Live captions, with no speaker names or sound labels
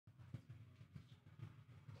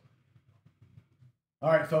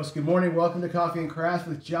All right, folks, good morning. Welcome to Coffee and Crafts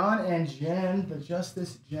with John and Jen. The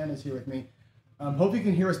Justice Jen is here with me. Hope you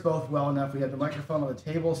can hear us both well enough. We have the microphone on the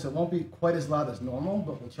table, so it won't be quite as loud as normal,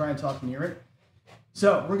 but we'll try and talk near it.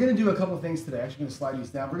 So we're going to do a couple of things today. Actually, I'm going to slide these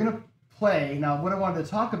down. We're going to play. Now, what I wanted to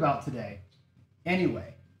talk about today,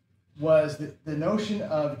 anyway, was the notion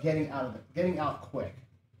of getting out quick.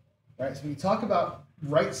 Right? So when you talk about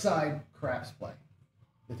right side craps play,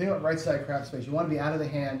 the thing about right side craps play is you want to be out of the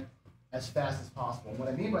hand as fast as possible. And what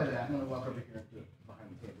I mean by that, I'm going to walk over here and do it behind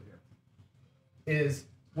the table here, is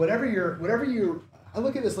whatever your, I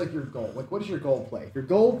look at this like your goal. Like, what is your goal play? If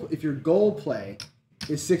your goal play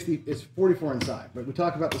is 44 inside, but we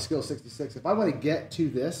talk about the skill 66. If I want to get to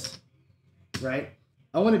this, right,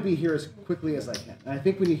 I want to be here as quickly as I can. And I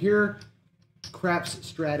think when you hear craps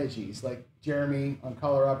strategies like Jeremy on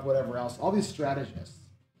Color Up, whatever else, all these strategists,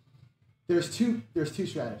 there's two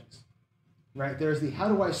strategies. Right, there's the how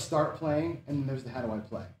do I start playing, and there's the how do I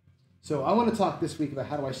play. So I want to talk this week about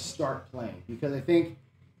how do I start playing, because I think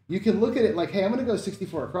you can look at it like, hey, I'm going to go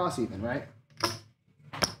 64 across even, right?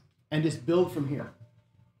 And just build from here.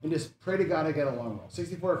 And just pray to God I get a long roll.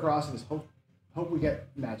 64 across and just hope we get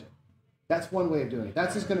magic. That's one way of doing it.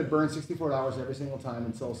 That's just going to burn $64 every single time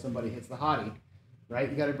until somebody hits the hottie, right?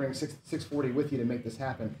 You got to bring 640 with you to make this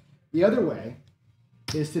happen. The other way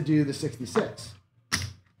is to do the 66,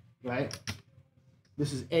 right?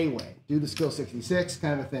 This is a way. Do the skill 66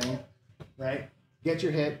 kind of a thing, right? Get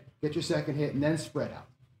your hit, get your second hit, and then spread out.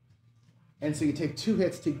 And so you take 2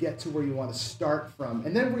 hits to get to where you want to start from.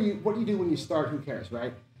 And then what do you do when you start? Who cares,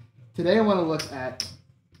 right? Today I want to look at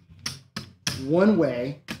one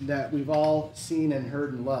way that we've all seen and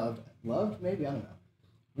heard and loved maybe, I don't know,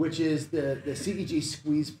 which is the CEG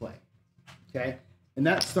squeeze play, okay? And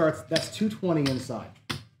that's 220 inside.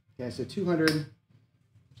 Okay, so 200,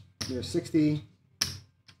 you're 60,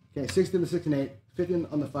 okay, 60 on the 6 and 8, 50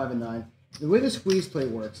 on the 5 and 9. The way the squeeze play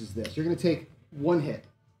works is this. You're going to take one hit,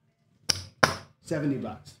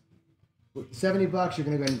 $70. With $70, you're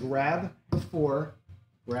going to go and grab the 4,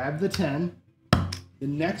 grab the 10. The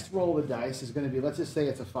next roll of the dice is going to be, let's just say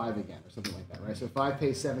it's a 5 again or something like that, right? So 5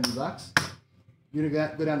 pays $70. You're going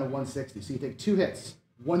to go down to 160. So you take 2 hits.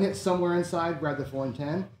 One hit somewhere inside, grab the 4 and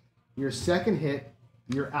 10. Your second hit,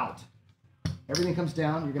 you're out. Everything comes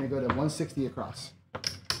down. You're going to go to 160 across.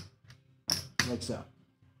 Like so.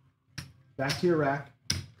 Back to your rack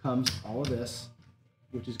comes all of this,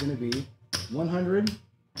 which is going to be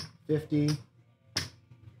 150,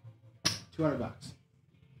 $200. So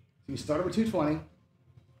you started with 220,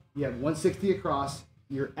 you have 160 across,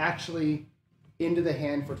 you're actually into the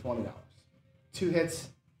hand for $20. 2 hits,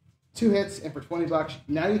 and for $20,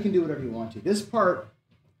 now you can do whatever you want to. This part,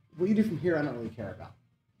 what you do from here, I don't really care about.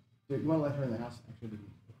 You want to let her in the house? Actually, we can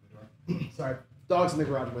open the door. Sorry, dog's in the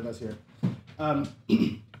garage with us here.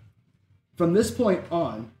 From this point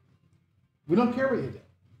on, we don't care what you do,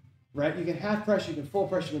 right? You can half press, you can full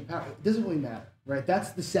press, you can power. It doesn't really matter, right?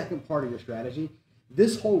 That's the second part of your strategy.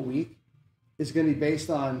 This whole week is going to be based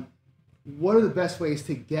on what are the best ways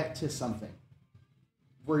to get to something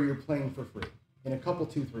where you're playing for free in a couple,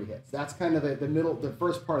 2-3 hits. That's kind of the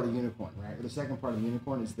first part of the unicorn, right? Or the second part of the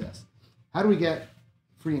unicorn is this. How do we get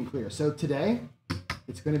free and clear? So today,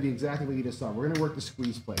 it's going to be exactly what you just saw. We're going to work the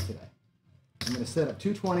squeeze play today. I'm going to set up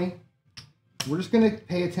 220. We're just going to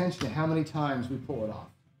pay attention to how many times we pull it off.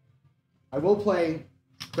 I will play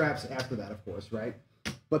craps after that, of course, right?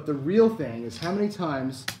 But the real thing is how many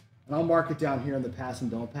times, and I'll mark it down here in the pass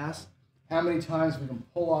and don't pass, how many times we can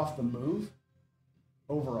pull off the move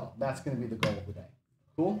overall. That's going to be the goal of the day.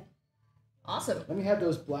 Cool? Awesome. Let me have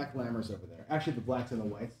those black lammers over there. Actually, the blacks and the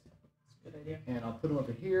whites. That's a good idea. And I'll put them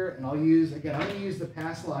over here, and I'm going to use the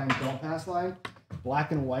pass line, don't pass line,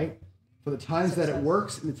 black and white, for the times that it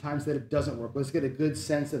works and the times that it doesn't work. Let's get a good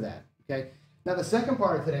sense of that, okay? Now, the second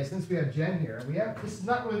part of today, since we have Jen here, this is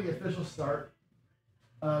not really the official start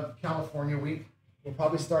of California week. We'll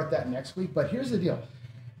probably start that next week, but here's the deal.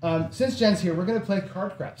 Since Jen's here, we're going to play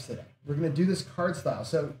card craps today. We're going to do this card style.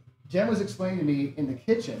 So Jen was explaining to me in the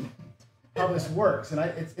kitchen how this works, and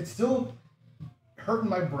it's still hurting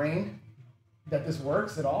my brain that this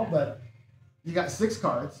works at all, but you got 6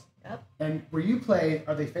 cards. Yep. And where you play,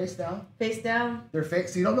 are they face down? Face down. They're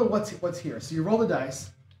face, so you don't know what's here. So you roll the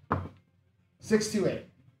dice, 6, 2, 8,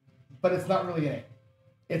 but it's not really an 8.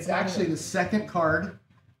 It's actually the second card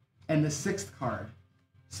and the 6th card,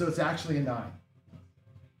 so it's actually a 9.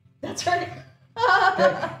 That's right.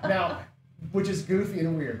 Okay, now, which is goofy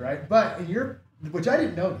and weird, right? But which I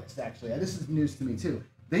didn't know this actually. This is news to me too.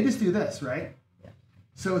 They just do this, right? Yeah.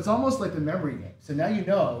 So it's almost like the memory game. So now you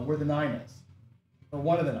know where the 9 is, or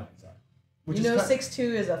one of the 9s are. Which You know, is 6-2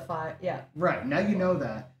 is a 5. Yeah. right. Now you know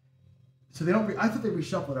that. So they don't. I thought they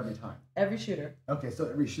reshuffle it every time. Every shooter. Okay, so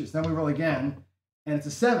it reshoots. Then we roll again, and it's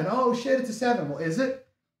a 7. Oh shit, it's a 7. Well, is it?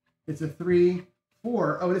 It's a 3,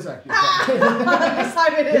 4. Oh, it is actually a 7. This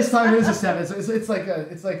time it is. This time it is a 7. So it's like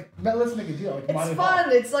let's make a deal. Like It's Monty fun.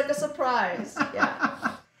 Hall. It's like a surprise.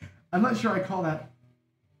 Yeah. I'm not sure I call that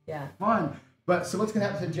Yeah. fun. But so what's gonna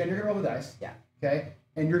happen? So Jen, you're gonna roll the dice. Yeah. Okay.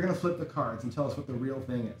 And you're gonna flip the cards and tell us what the real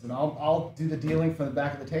thing is. And I'll do the dealing from the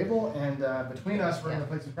back of the table. And between us, we're gonna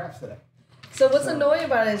play some craps today. So what's annoying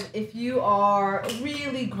about it is if you are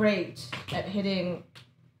really great at hitting,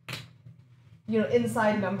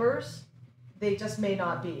 inside numbers, they just may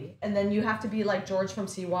not be. And then you have to be like George from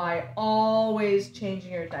CY, always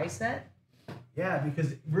changing your dice set. Yeah,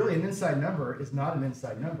 because really an inside number is not an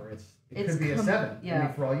inside number. It could be a 7. Yeah. I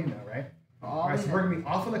mean, for all you know, right? All right, so we're gonna be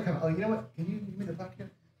off on the come. Oh, you know what? Can you give me the puck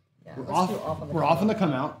here? Yeah, we're let's off. do off on the We're off on the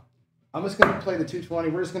come out. I'm just gonna play the 220.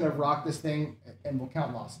 We're just gonna rock this thing, and we'll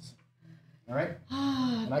count losses. All right?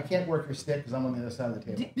 And I can't work your stick because I'm on the other side of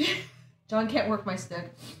the table. John can't work my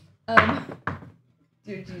stick.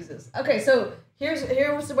 Dude, Jesus. Okay, so here's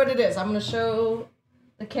what it is. I'm gonna show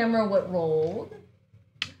the camera what rolled,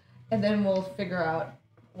 and then we'll figure out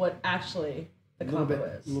what actually the combo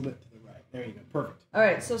is. A little bit to the right. There you go. Perfect. All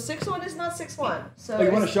right, so 6-1 is not 6-1. So Oh,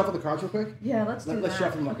 you want to shuffle the cards real quick? Yeah, let's do that. Let's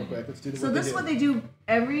shuffle them up real quick. Let's do the. So this is what they do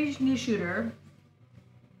every new shooter.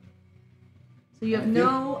 So you have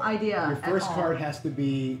no idea. Your first at all. card has to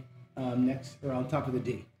be next or on top of the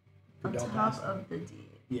D. On top of the D.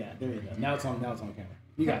 Yeah, there you go. Now it's on camera.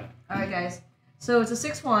 You got it. All right, guys. So it's a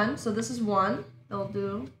 6-1. So this is 1. They'll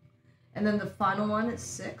do, and then the final one is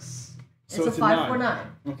 6. So it's a 5-4-9. 9.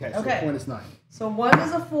 Okay. So the point is 9. So 1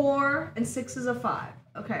 is a 4 and 6 is a 5.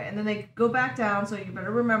 Okay, and then they go back down. So you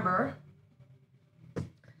better remember.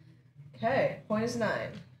 Okay, point is 9.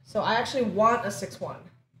 So I actually want a 6-1.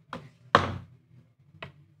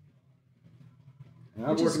 And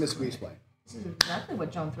I'm working the squeeze play. This is exactly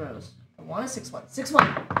what John throws. I want a 6-1.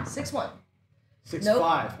 6-1. 6-1. 6-5. Nope. All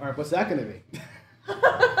right, what's that going to be?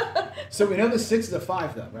 So we know the 6 is a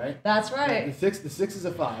 5, though, right? That's right. The 6 is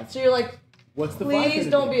a 5. So you're like, what's the 5 gonna please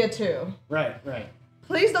don't be a 2. Right.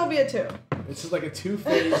 Please don't be a 2. This is like a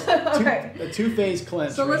two-phase, Okay. a two-phase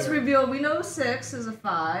clinch. So right let's here. reveal. We know 6 is a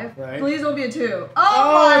 5. Right. Please don't be a 2. Oh,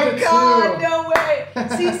 Oh it's my a God! 2. No way.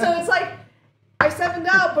 See, so it's like I 7'd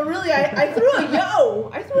out, but really I threw a yo.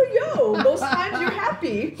 I threw a yo. Most times you're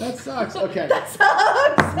happy. That sucks. Okay. That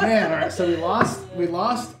sucks. Man, all right. So we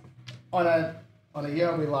lost on a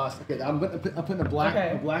yo. We lost. Okay, I'm putting a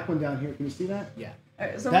black one down here. Can you see that? Yeah. All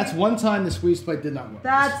right, so That's one time the squeeze play did not work.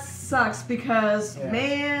 that sucks because Yeah.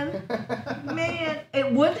 man,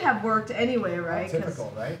 it would have worked anyway, right? 'Cause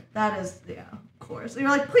Typical, right? that is, yeah, of course. You're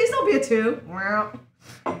like, please don't be a 2.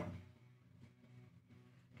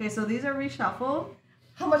 Okay, so these are reshuffled.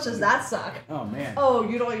 How much does that suck? Oh man. Oh,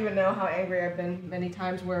 you don't even know how angry I've been many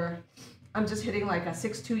times where I'm just hitting like a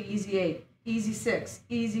 6-2, easy 8, easy 6,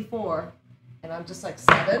 easy 4, and I'm just like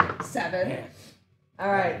 7. Man.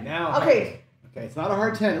 All right. Now. Okay. Okay, it's not a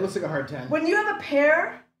hard 10. It looks like a hard 10. When you have a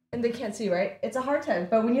pair, and they can't see, right? It's a hard 10.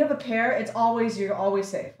 But when you have a pair, you're always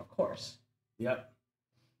safe, of course. Yep.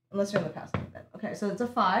 Unless you're in the pass like that. Okay, so it's a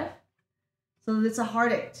 5. So it's a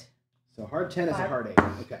hard 8. So hard 10 is a 5. hard 8.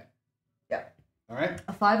 Okay. Yep. All right.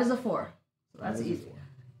 A 5 is a 4. So that's That is a easy. 4.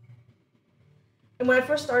 And when I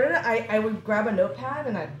first started it, I would grab a notepad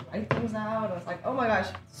and I'd write things out. And I was like, oh my gosh,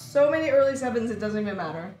 so many early 7s, it doesn't even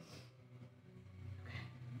matter.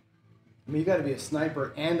 I mean, you got to be a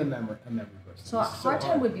sniper and a memory person. So a It's hard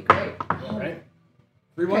 10 would be great. All right.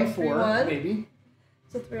 3-1-4, 3-1. maybe.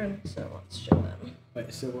 It's a 3 and so let's show them.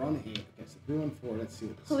 Wait, so we're on the 8. Okay, so 3-1-4. Let's see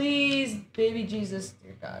what this is. Please, baby Jesus,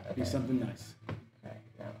 dear God. Okay. Be something nice. Okay,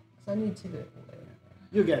 now, so I need to do it.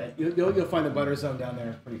 You'll get it. You'll find the butter zone down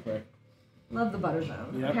there pretty quick. Love the butter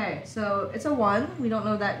zone. Yep. Okay, so it's a 1. We don't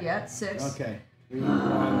know that yet. 6. Okay.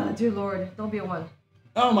 3-1. Dear Lord, don't be a 1.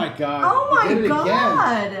 Oh my God. Oh my You did it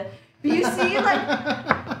God. Again. But you see,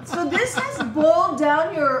 like, so this has boiled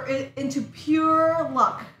down into pure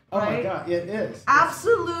luck, Oh right? my God, it is.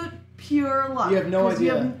 Absolute pure luck. You have no 'Cause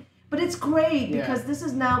idea. but it's great Yeah. because this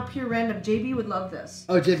is now pure random. JB would love this.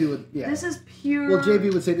 Oh, JB would, yeah. This is pure. Well,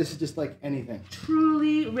 JB would say this is just like anything.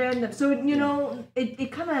 Truly random. So you know,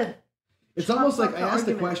 it kind of. It's almost like up I the asked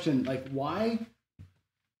the argument. question, like, why?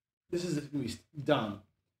 This is going to be dumb,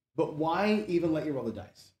 but why even let you roll the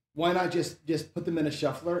dice? Why not just put them in a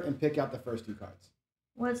shuffler and pick out the first 2 cards?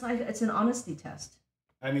 Well, it's like it's an honesty test,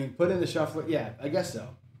 I mean, put in the shuffler. Yeah, I guess so.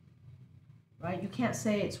 right? You can't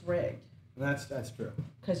say it's rigged That's true.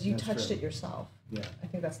 because you That's touched true. it yourself. Yeah. I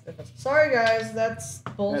think that's the difference. Sorry guys, that's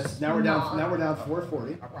bullshit. Now we're down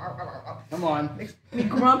 440. Come on. Makes me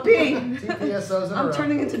grumpy. 2 PSOs in a I'm row.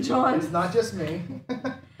 turning into John. It's not just me.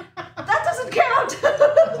 That doesn't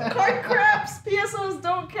count. Card craps. PSOs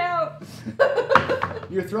don't count.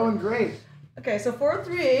 You're throwing great. Okay, so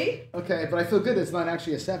 4-3. Okay, but I feel good it's not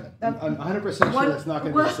actually a 7. I'm 100% sure it's not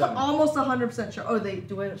going to be a 7. Almost 100% sure. Oh,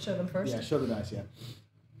 do I show them first? Yeah, show the dice, yeah.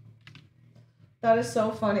 That is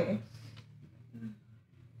so funny.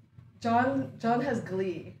 John has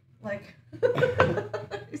glee. Like,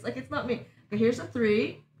 he's like, it's not me. Okay, here's a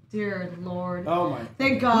 3. Dear Lord. Oh my.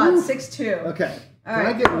 Thank God. 6-2. Okay. All Can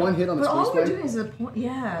right. I get one hit on the But squeeze all we're play? doing is a point.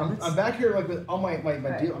 Yeah. I'm back here like with all my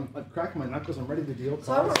Right. deal. I'm cracking my knuckles. I'm ready to deal.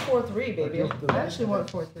 So I want 4-3, baby. Deal I actually want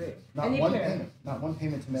 4-3. Not Any one pair. payment. Not one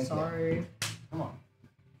payment to make. Sorry. Yet. Come on.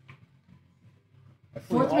 I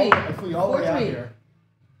 4-3. flew you all the way out 4-3. here.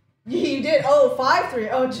 You did. Oh, 5-3.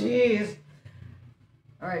 Oh, jeez.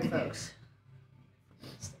 All right, folks.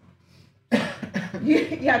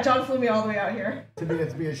 Yeah, John flew me all the way out here. To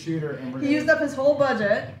be a shooter, and He used up his whole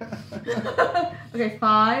budget. Okay,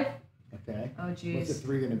 5. Okay. Oh, jeez. What's the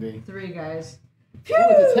 3 going to be? 3, guys. Phew!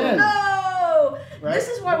 it's a 10. No! Right? This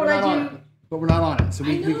is why But when we're I not on do... it. But we're not on it. So I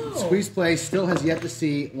we know. squeeze play still has yet to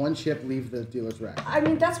see one chip leave the dealer's rack. I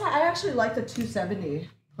mean, that's why I actually like the 270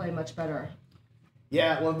 play much better.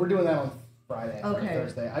 Yeah, well, we're doing that on Friday or Okay.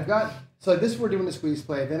 Thursday. So this we're doing the squeeze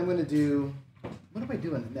play. Then I'm going to do, what am I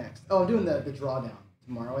doing next? Oh, I'm doing the drawdown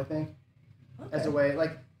tomorrow, I think. Okay. As a way,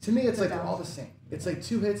 like, to me, it's like they're Down. all the same. It's like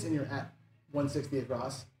 2 hits and you're at 160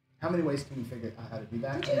 across. How many ways can you figure out how to do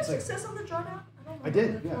that? Did you And have it's like, success on the drawdown? I don't know. I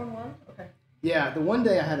did, Was it yeah. 4-1? Okay. yeah, the one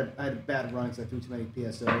day I had a bad run because I threw too many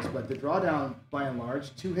PSOs, but the drawdown, by and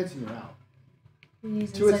large, 2 hits and you're out. 2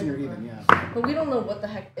 hits and you're even, yeah. But we don't know what the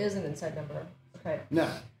heck is an inside number. Okay. No.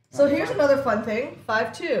 So here's another fun thing.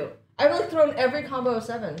 5-2. I've really thrown every combo of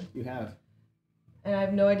 7. You have. And I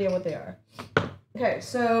have no idea what they are. Okay,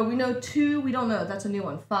 so we know 2. We don't know. That's a new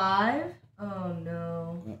one. 5. Oh,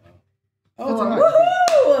 no. Oh, 4. it's a 9.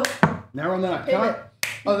 Woohoo! Now we're not. Payment.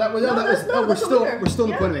 Oh, that was. No, that was. no, Oh, we're that's a still. winner. We're still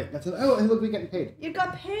in the Yeah. point of it. That's. Oh, hey, look, we're getting paid. You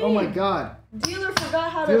got paid. Oh my God. Dealer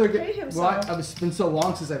forgot how Dealer to pay himself. Well, it's been so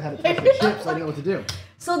long since I've had to pay for chips. I didn't know what to do.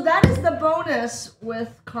 So that is the bonus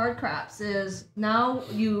with card craps is now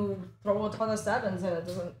you throw a ton of 7s and it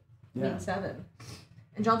doesn't mean 7.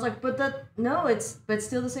 And John's like, but it's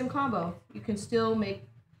still the same combo. You can still make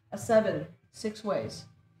a 7 6 ways.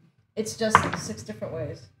 It's just 6 different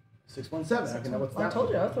ways. 617. I can know what's that. I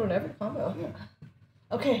told you I've thrown every combo. Yeah.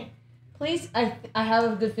 Okay, please. I have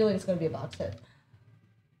a good feeling it's gonna be a box hit.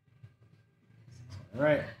 All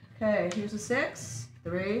right. Okay, here's a 6,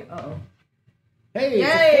 3. Uh-oh. Hey, Yay!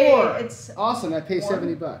 it's a 4. It's awesome. I paid one.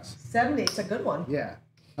 $70. 70. It's a good one. Yeah.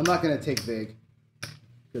 I'm not gonna take big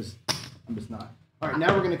because I'm just not. All right.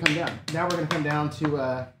 Now we're gonna come down. Now we're gonna come down to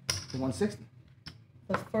 160.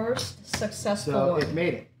 The first successful So one. it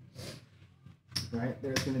made it. Right.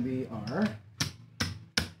 There's gonna be our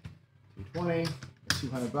 220.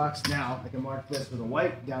 $200. Now I can mark this with a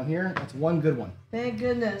white down here. That's one good one. Thank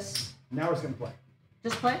goodness. Now we're just gonna play.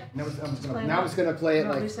 Just play? Now I'm just play gonna play it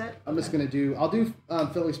Not like reset? I'm just gonna do. I'll do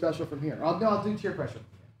Philly special from here. I'll do tier pressure.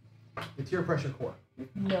 The tier pressure core.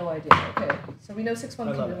 No idea. Okay. So we know 6-1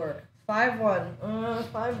 I love can it. work. 5-1.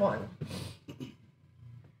 5-1.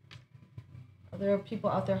 Are there people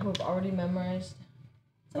out there who have already memorized?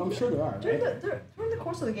 I'm sure there are. During Right? the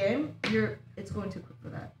course of the game, it's going too quick for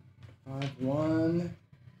that. 5-1.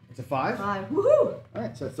 It's a 5. 5. Woohoo! All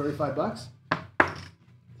right, so it's $35.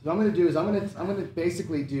 So what I'm gonna do is I'm gonna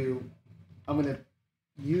basically do. I'm gonna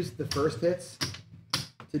use the first hits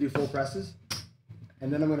to do full presses,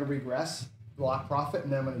 and then I'm gonna regress, block profit,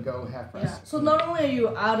 and then I'm gonna go half press. Yeah. So not only are you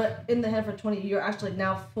in the hand for 20, you're actually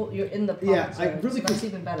now full. You're in the profit Yeah, I zone, really so that's could.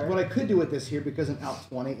 even better. What I could do with this here, because I'm out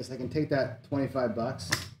 20, is I can take that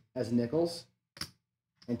 $25 as nickels,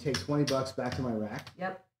 and take $20 back to my rack.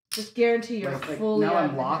 Yep. Just guarantee you're Like fully now out I'm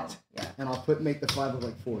of the locked, hand. Yeah. and I'll make the 5 look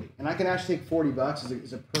like 40, and I can actually take $40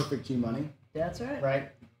 as a perfect G money, That's right. right?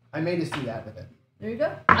 I may just do that with it. There you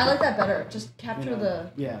go. I like that better. Just capture You know,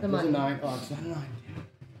 the there's money. a 9. Oh, it's not a 9.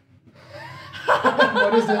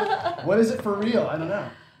 What is it? What is it for real? I don't know.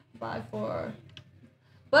 5-4.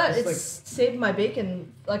 But It's it's saved my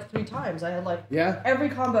bacon like 3 times. I had like Yeah. every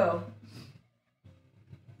combo.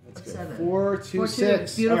 That's Of 7. 4, 2, 4, 2.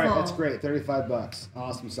 6. Beautiful. All right, that's great. $35.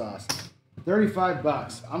 Awesome sauce.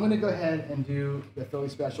 $35. I'm gonna go ahead and do the Philly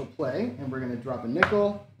special play, and we're gonna drop a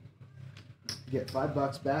nickel. Get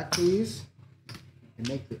 $5 back, please, and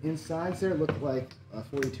make the insides there look like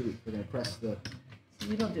 42. We're gonna press the So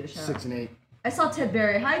you don't do a shout 6 and 8. I saw Ted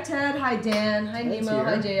Berry. Hi, Ted. Hi, Dan. Hi, Ted's Nemo.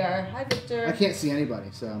 Hi, here. JR. Hi, Victor. I can't see anybody,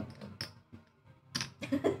 so.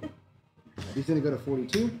 He's going to go to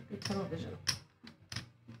 42. Good tunnel vision.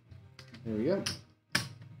 There we go.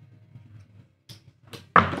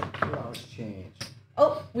 $4 change.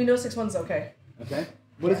 Oh, we know 6-1's okay. Okay.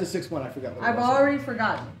 What is the 6-1? I forgot what it I've was. already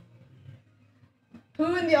forgotten.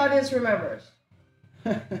 Who in the audience remembers?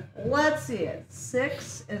 Let's see it.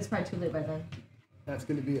 6, and it's probably too late by then. That's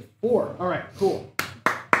going to be a 4. All right, cool.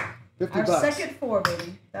 $50. Our second 4,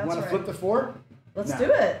 baby. That's Want to right. flip the 4? Let's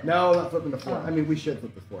do it. No, not flipping the 4. Oh. I mean, we should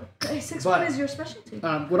flip the 4. Hey, 6-1 is your specialty.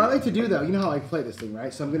 What I like to do, though, you know how I play this thing,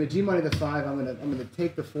 right? So I'm going to G-money the 5. I'm going to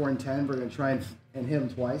take the 4 and 10. We're going to try and hit them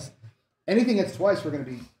twice. Anything that's twice, we're going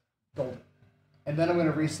to be golden. And then I'm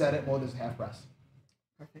going to reset it. We'll just half press.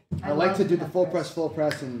 Perfect. I like to do the full press,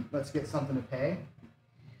 and let's get something to pay.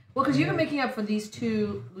 Well, because you've been making up for these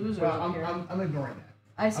two losers. Well, up here. I'm ignoring that.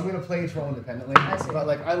 I see. I'm going to play each roll independently. I see. But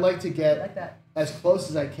I like to get like that. as close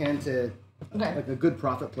as I can to Okay. like a good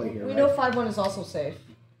profit play here. We right? know 5-1 is also safe.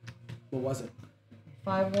 What was it?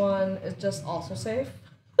 5-1 is just also safe.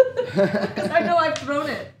 Because I know I've thrown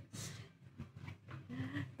it.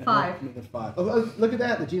 5. Make it 5. Oh, look at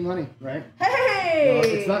that, the G money, right? Hey! No,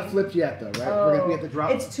 it's not flipped yet, though, right? Oh, We're going to have to drop.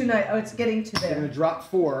 It's too nice. Oh, it's getting to We're there. going to drop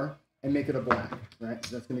 4 and make it a black, right?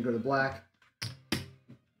 So that's going to go to black.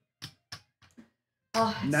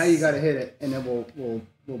 Oh, Now you got to hit it, and then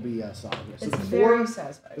we'll be solid here. So it's the very 4,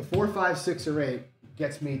 satisfying. the 4, 5, 6, or 8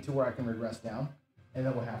 gets me to where I can regress down, and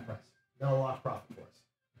then we'll half press. Then I'll lock profit for us.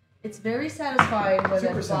 It's very satisfying when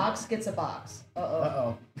Super a box gets a box. Uh-oh.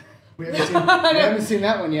 Uh-oh. We haven't seen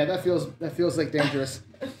that one yet. That feels like dangerous.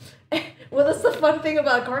 Well, that's the fun thing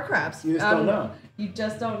about card craps. You just don't know. You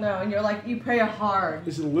just don't know. And you're like, you pray hard.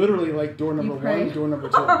 This is literally like door number 1, door number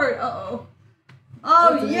 2. Hard. Uh-oh.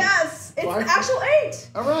 Oh, yes! It's an actual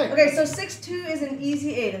 8! All right. Okay, so 6-2 is an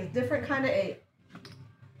easy 8. It's a different kind of 8.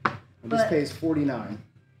 And this pays 49.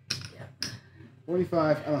 Yeah.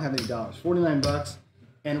 45, I don't have any dollars. $49.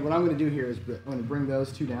 And what I'm going to do here is I'm going to bring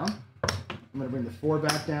those 2 down. I'm going to bring the 4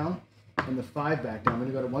 back down and the 5 back down. I'm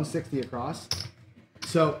going to go to 160 across.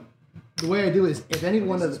 So the way I do is if any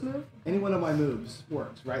one of my moves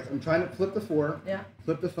works, right? I'm trying to flip the 4,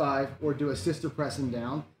 flip the 5, or do a sister pressing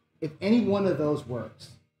down. If any one of those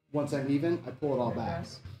works, once I'm even, I pull it all back.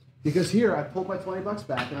 Because here I pulled my $20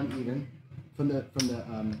 back and I'm even from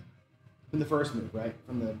the first move, right?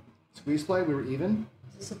 From the squeeze play, we were even.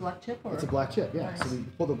 Is this a black chip? Or? It's a black chip, yeah. Nice. So we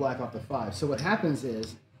pulled the black off the 5. So what happens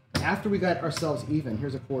is, after we got ourselves even,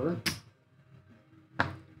 here's a quarter.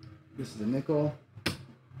 This is a nickel.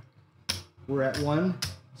 We're at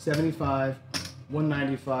 175,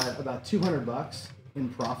 195, about $200 in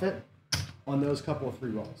profit on those couple of 3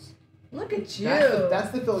 rolls. Look at you. That's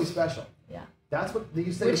the Philly special. Yeah. That's what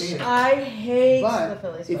you say to me. I hate but the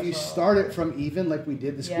Philly special. If you start it from even like we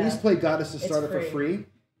did, the squeeze play got us to start it for free.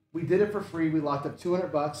 We did it for free. We locked up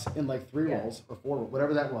 $200 in like 3 rolls or 4,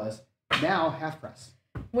 whatever that was. Now half press.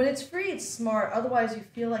 When it's free, it's smart. Otherwise, you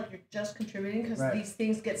feel like you're just contributing because these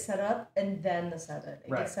things get set up and then the set it.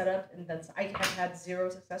 It gets set up and then I have had 0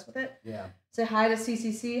 success with it. Yeah. Say hi to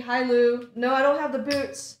CCC. Hi, Lou. No, I don't have the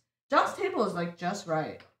boots. John's table is like just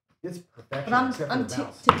right. It's perfection. But I'm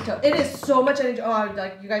tippy-toe. It is so much energy. Oh,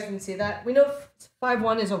 like you guys didn't see that. We know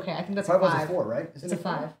 5-1 is okay. I think that's a 5. 5 was a 4, right? It's a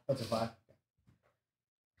 5. That's a 5.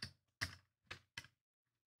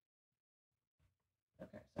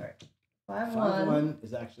 Okay, sorry. 5-1. 5-1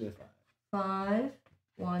 is actually a 5.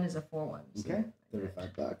 5-1 is a 4-1. Okay.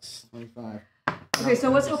 $35. 25. Okay, so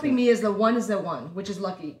what's helping me is the 1 is the 1, which is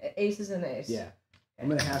lucky. Ace is an ace. Yeah. I'm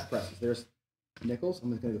gonna half press. There's nickels.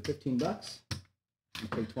 I'm just gonna go $15.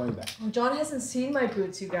 And take 20 back. Oh, John hasn't seen my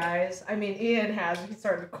boots, you guys. I mean, Ian has. He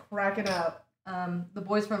started cracking up. The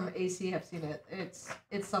boys from AC have seen it.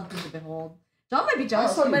 It's something to behold. John might be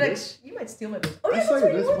jealous. You might steal my boots. Oh, yeah, that's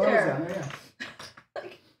right. You were there. Yeah.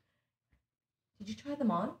 Did you try them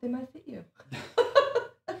on? They might fit you.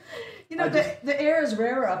 You know, the air is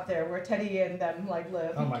rarer up there where Teddy and them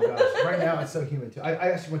live. Oh my gosh! Right now it's so humid too. I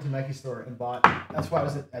actually went to Nike store and bought. That's why I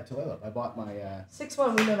was at Toledo. I bought my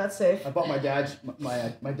 6-1. We know that's safe. I bought my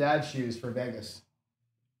dad's shoes for Vegas.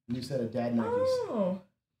 New set of dad Nikes. Oh.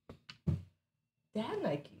 Dad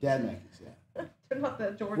Nikes. Dad Nikes, yeah. They're not the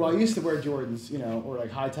Jordans. Well, I used to wear Jordans, or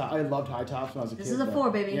like high top. I loved high tops when I was a kid. This is a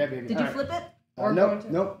 4, baby. Yeah, baby. Did you flip it?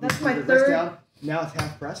 Nope. That's my third. Down. Now it's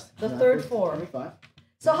half pressed. The third 4. 25.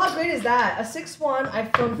 So how great is that? A 6-1.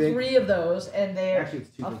 I've thrown 3 of those, and they're actually it's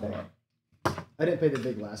 2 for big. I didn't pay the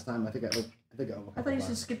vig last time. I think I thought you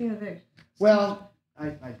were skipping the vig. Well, I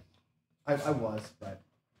was, but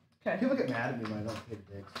Okay. People get mad at me when I don't pay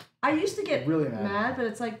the bigs. I used to get really mad, but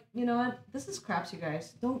it's like, you know what? This is craps, you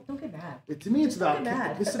guys. Don't get mad. To me, it's Just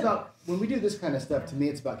about this is about when we do this kind of stuff. To me,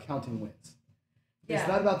 it's about counting wins. Yeah. It's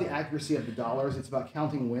not about the accuracy of the dollars. It's about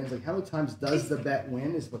counting wins. Like how many times does the bet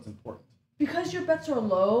win is what's important. Because your bets are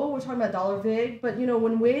low, we're talking about dollar vig, but you know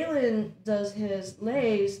when Waylon does his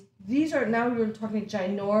lays, these are now you're talking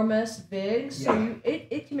ginormous vigs, so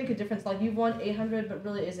it can make a difference. Like you've won 800, but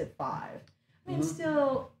really is it 5? I mean, it's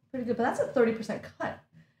still pretty good, but that's a 30% cut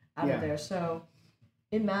out of there, so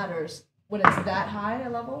it matters when it's that high a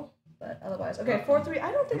level. But otherwise, okay, 4-3.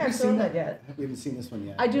 I don't think I've thrown that yet. We haven't seen this one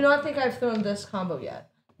yet. I do not think I've thrown this combo yet.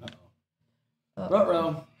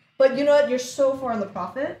 Ruh-roh. But you know what? You're so far in the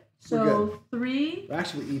profit. So 3. We're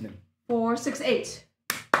actually even. 4, 6, 8.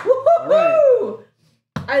 All right.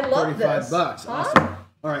 I love this. $35. Huh? Awesome.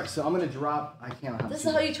 All right, so I'm gonna drop. I can't. This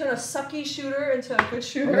is how you turn a sucky shooter into a good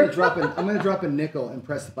shooter. I'm gonna drop a nickel and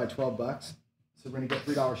press it by $12. So we're gonna get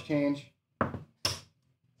 $3 change.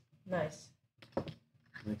 Nice.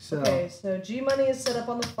 Like so. Okay, so G money is set up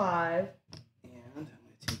on the 5. And I'm gonna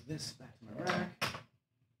take this back to my rack.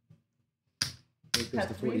 It goes Got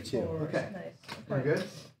to 3 42. fours. Okay. Nice. We're Okay. good.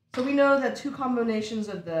 So we know that 2 combinations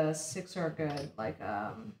of the 6 are good, like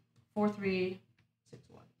 4, 3, 6,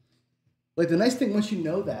 1. Like the nice thing, once you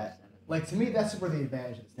know that, like to me, that's where the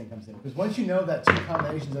advantage of this thing comes in. Because once you know that 2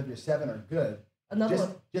 combinations of your 7 are good,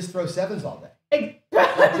 just throw 7s all day.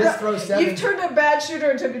 Just throw 7. You've turned a bad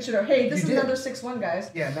shooter into a good shooter. Hey, this is another 6-1,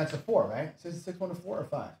 guys. Yeah, and that's a 4, right? So it's a 6-1 or 4 or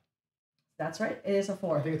 5. That's right. It is a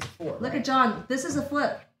 4. I think it's a 4. Look at John. This is a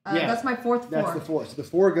flip. That's my 4th 4. That's the 4. So the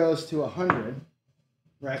 4 goes to 100,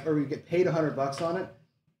 right? Or we get paid $100 on it.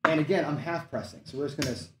 And again, I'm half pressing, so we're just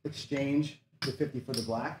gonna exchange the 50 for the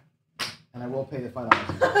black, and I will pay the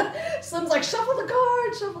 $5. Slim's like shuffle the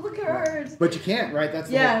cards. But you can't, right? That's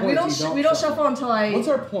the whole point. we don't shuffle until I. What's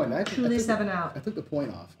our point? I truly 7 out. I took the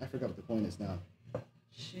point off. I forgot what the point is now.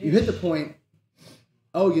 Sheesh. You hit the point.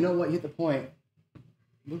 Oh, you know what? You hit the point.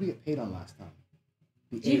 What did we get paid on last time?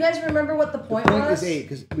 Do you guys remember what the point was? The point is 8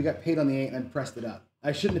 because we got paid on the 8 and I pressed it up.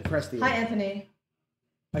 I shouldn't have pressed the 8. Hi, Anthony.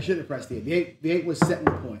 I shouldn't have pressed the 8. The 8 was setting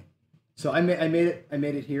the point. So I made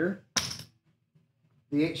it here.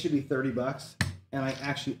 The 8 should be $30, and I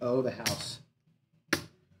actually owe the house. Okay.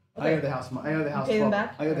 I owe the house. Pay them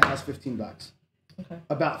back? I owe the house $15. Okay.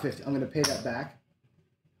 About 50. I'm going to pay that back.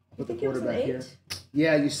 Put the quarter back here. 8?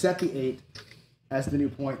 Yeah, you set the 8 as the new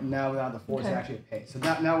point, and now the 4 is actually a pay. So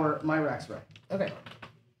now my rack's right. Okay.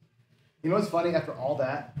 You know what's funny? After all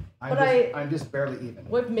that, I'm just barely even.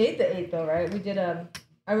 We've made the 8 though, right? We did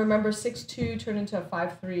I remember 6-2 turned into a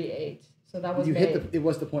 5-3-8. So that was it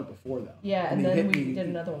was the point before though. Yeah, and then we did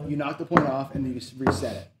another one. You knocked the point off and then you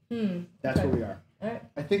reset it. That's where we are. All right.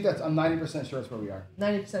 I think I'm 90% sure that's where we are.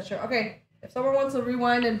 90% sure. Okay. If someone wants to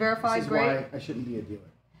rewind and verify, this is great. why I shouldn't be a dealer.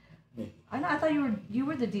 Maybe. I know. I thought you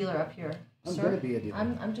were the dealer up here. I'm gonna be a dealer.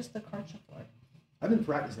 I'm just the card shuffler. I've been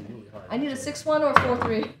practicing really hard. I need a 6-1 or a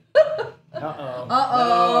 4-3. Uh-oh.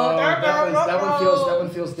 Uh-oh. That one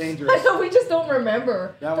feels dangerous. I know, we just don't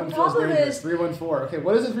remember. That one feels dangerous. 3-1-4. Okay,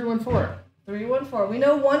 what is a 3-1-4? 3-1-4. We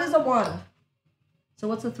know 1 is a 1. So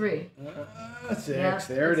what's a 3? 6. Yep,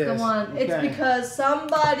 there it is. The 1. Okay. It's because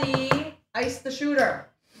somebody iced the shooter.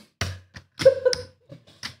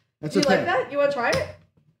 That's do you okay. like that? You want to try it?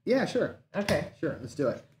 Yeah, sure. Okay. Sure, let's do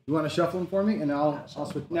it. You want to shuffle them for me, and I'll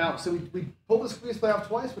switch. Now, so we pulled the squeeze play off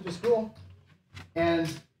twice, which is cool.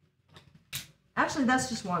 And actually, that's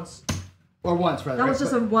just once. Or once, rather. That was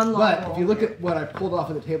just a one long But roll. if you look at what I pulled off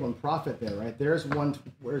of the table in profit there, right? There's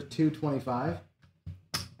 225,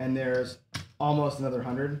 and there's almost another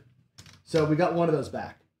 100. So we got one of those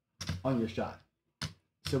back on your shot.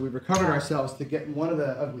 So we recovered ourselves to get one of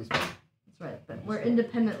the uglies back. That's right, but we're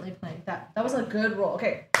independently playing. That was a good roll.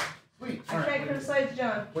 Okay. Sweet. I can't criticize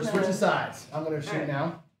John. We're switching sides. I'm going to shoot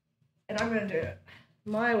now. And I'm going to do it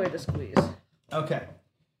my way to squeeze. Okay.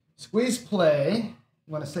 Squeeze play.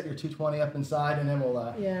 You want to set your 220 up inside, and then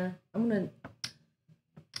we'll... Yeah. I'm going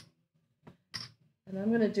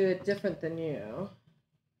to do it different than you.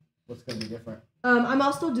 What's going to be different?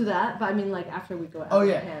 I'll still do that, but I mean, like, after we go out of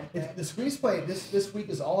the hand. Right? The squeeze play this week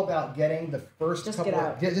is all about getting the first just couple...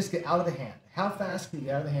 Just get out of the hand. How fast can you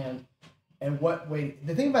get out of the hand? And what way...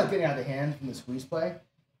 The thing about getting out of the hand from the squeeze play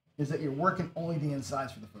is that you're working only the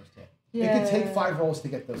insides for the first hit. Yeah. It could take 5 rolls to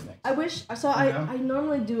get those things. I wish... So I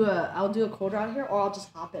normally I'll do a quarter out here, or I'll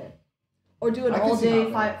just hop it. Or do an all-day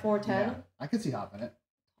 4-10. Yeah, I could see hopping it.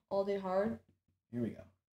 All-day hard. Here we go.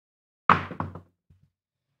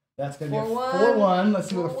 That's going to be a 4-1. Let's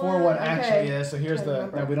see what a 4-1 actually is. So here's the...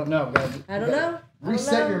 No, we don't know. I don't know.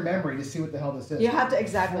 reset your memory to see what the hell this is. You have to,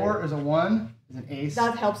 exactly. 4 is a 1, is an ace.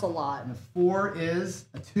 That helps a lot. And a 4 is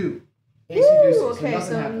a 2. Woo, okay,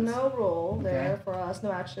 so no roll there for us,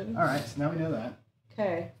 no action. All right, so now we know that.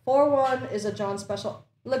 Okay, 4-1 is a John special.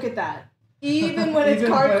 Look at that. Even when it's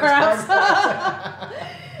card craps.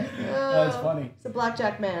 That's funny. It's a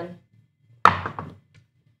blackjack man.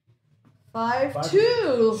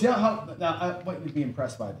 5-2. See how now I want you to be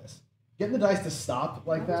impressed by this. Getting the dice to stop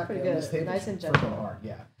like that. Pretty good. This table Nice and is gentle. freaking hard.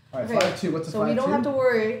 Yeah. All right, Okay, 5-2. What's a 5-2? So we don't have to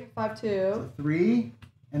worry. 5-2. It's a 3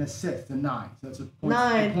 and a 6, a 9. So that's a point.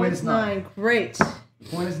 9. The point is 9. Great. The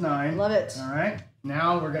point is 9. Love it. All right.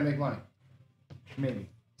 Now we're gonna make money. Maybe.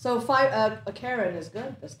 So a Karen is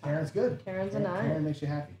good this time. Karen's good. Karen's a 9. Karen makes you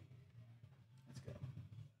happy. Let's go.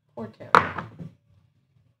 Poor Karen.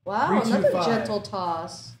 Wow, 3, 2, another 5. gentle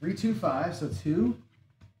toss. 3, 2, 5. So 2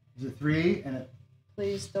 is a 3 and a.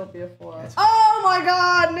 Please don't be a 4. That's Oh my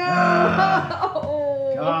God,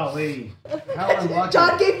 no! Golly. How unlucky.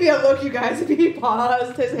 John gave me a look, you guys. He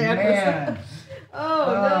paused. His hand Man. was.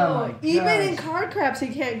 Oh no! My Even gosh. in card craps, he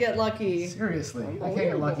can't get lucky. Seriously, I can't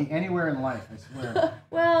get lucky anywhere in life. I swear.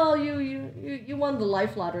 Well, you won the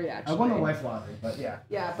life lottery actually. I won the life lottery, but yeah.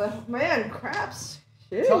 Yeah, but man, craps.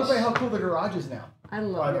 Sheesh. Tell everybody how cool the garage is now. I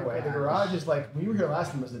love. By the way, the garage is like when you were here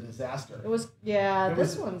last time was a disaster. It was this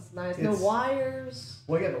was- one's nice. No it's- wires.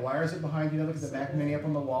 Well, yeah, the wires are behind you. Now look at the Mac Mini up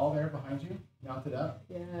on the wall there behind you, mounted up.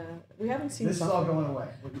 Yeah, we haven't seen. This is all going away.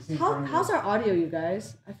 What you see How's our audio, you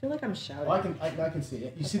guys? I feel like I'm shouting. Well, I can see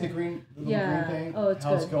it. You see the green, the little Yeah. green thing? Oh, it's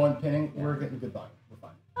how it's good. going, pinning. Yeah. We're getting good volume. We're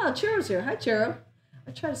fine. Oh, Chiro's here. Hi, Chiro.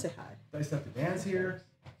 I try to say hi. Nice stuff to Dan's here.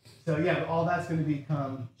 So yeah, all that's going to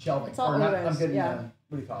become shelving. It's all or not, organized, I'm getting yeah.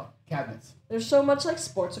 what do you call it? Cabinets. There's so much like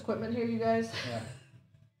sports equipment here, you guys. Yeah.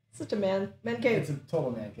 Such a man cave. It's a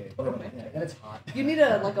total man cave. Total man Yeah, cave. and it's hot. You need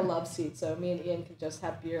a love seat so me and Ian can just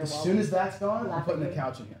have beer. As while soon we as that's gone, I'm laugh putting at the you.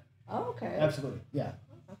 couch in here. Oh, okay. Absolutely. Yeah.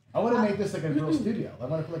 I want to make this like a real studio. I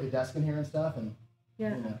want to put like a desk in here and stuff, and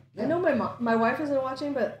Yeah. you know. I know my wife isn't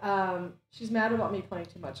watching, but she's mad about me playing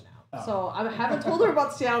too much now. Oh. So I haven't told her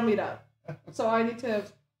about Seattle meetup. So I need to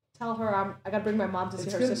tell her I gotta bring my mom to see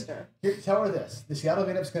It's her good. sister. Here, tell her this: the Seattle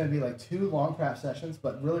meetup's going to be like 2 long craft sessions,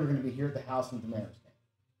 but really we're going to be here at the house in the Mariners game.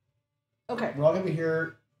 Okay. We're all going to be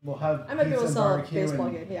here. We'll have I might be pizza able to and sell a barbecue, baseball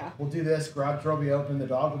and game. Yeah. we'll do this. Garage door will be open. The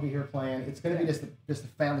dog will be here playing. It's going to be just a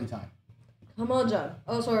family time. Come on, John.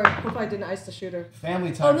 Oh, sorry. Hope I didn't ice the shooter.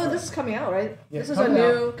 Family time. Oh no, for this us. is coming out, right? Yeah, This is a coming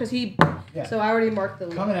new because he. Yeah. So I already marked the.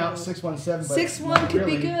 Coming out 617. But 6-1 not could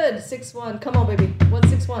really. be good. 6-1. Come on, baby. What's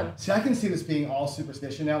 6-1? See, I can see this being all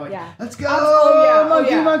superstition now. Like, Yeah. let's go, Oh, yeah. Oh,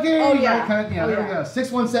 monkey, yeah. monkey. Oh, yeah. Right, kind of, Oh, there yeah. we go.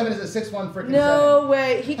 617 is a 6-1 freaking No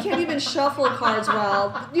way. He can't even shuffle cards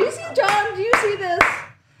well. Do you see, John? Do you see this?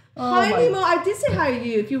 Oh, Hi, my- Nemo. I did say hi to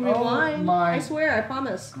you. If you Oh, rewind, my- I swear, I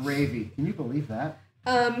promise. Gravy. Can you believe that?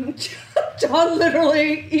 John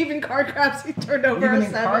literally, even card craps, he turned over Even a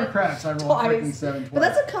in 7. card craps, I rolled twice. freaking 7 But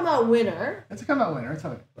that's a come out winner, That's a come out winner. It's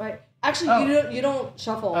how right? Actually, Oh. you don't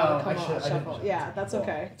shuffle on a come out I didn't shuffle. Yeah, that's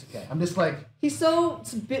okay. It's okay. I'm just like, He's so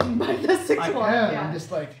bitten by the 6-1. I am. Yeah. I'm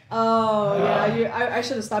just like, Oh yeah, I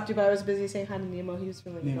should have stopped you, but I was busy saying hi to Nemo. He was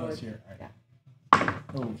feeling Nemo's ignored. here. All Yeah. right.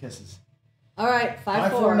 Oh, kisses. All right, 5-4.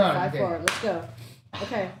 5-4-9, 5-4. Let's go.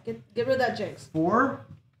 Okay, get rid of that jinx. 4,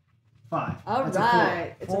 5. All That's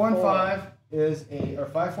right, A it's 4. a 4 and 4. 5 is a, or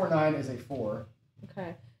 5, 4, 9 is a 4.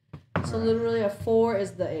 Okay, so literally a 4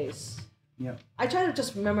 is the ace. Yep. I try to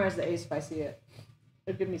just memorize the ace if I see it.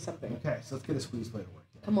 It'll give me something. Okay, so let's get a squeeze play to work.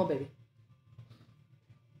 Come on, baby.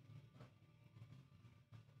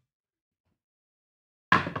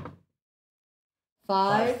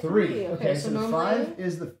 Five, 3. Okay, so normally 5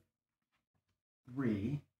 is the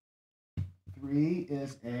 3. 3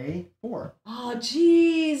 is a 4. Oh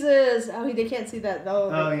Jesus! Oh, they can't see that though.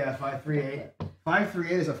 Oh yeah, 5, 3, 8. 5, 3,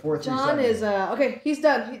 8 is a 4, 3, John 7. is okay. He's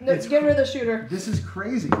done. It's Get rid of the shooter. This is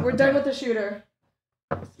crazy. We're done with the shooter.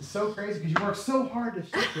 It's so crazy because you work so hard to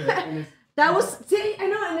shoot it. And it's, That was see, I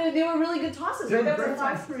know, and they were really good tosses. They Right? were That was a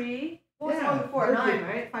great tosses. 5-3. What was Yeah, the one before? they're 9, good.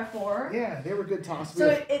 right? 5-4. yeah, they were good tosses.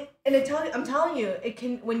 So I'm telling you, it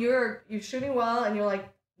can when you're shooting well and you're like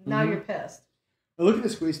now Mhm. you're pissed. Look at the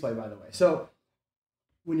squeeze play, by the way. So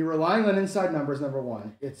when you're relying on inside numbers, number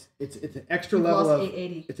one, it's an extra You've level lost of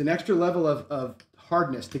 880. it's an extra level of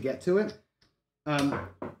hardness to get to it.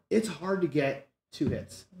 It's hard to get 2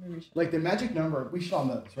 hits. Like the magic number, we should all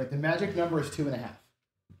know this, right? The magic number is 2.5.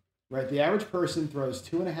 Right? The average person throws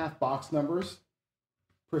 2.5 box numbers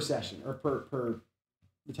per session or per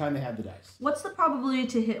the time they have the dice. What's the probability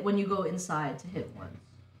to hit when you go inside to hit one?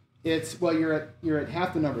 It's well, you're at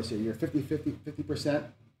half the numbers here. You're 50%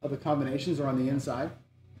 of the combinations are on the inside,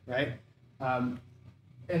 right?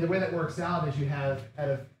 and the way that works out is you have out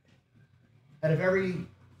of every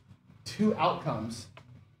 2 outcomes,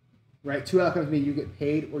 right? 2 outcomes mean you get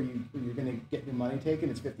paid or you're going to get your money taken.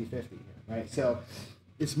 It's 50-50, right? So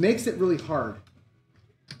it makes it really hard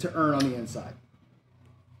to earn on the inside.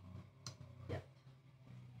 Yeah.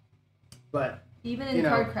 But even in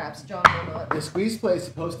card craps, John will know it. The squeeze play is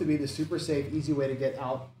supposed to be the super safe, easy way to get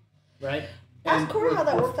out, right? Ask Corey how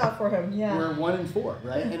that worked out for him. Yeah. We're 1 and 4,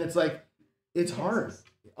 right? And it's like, it's hard.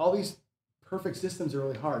 All these perfect systems are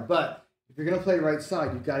really hard. But if you're going to play right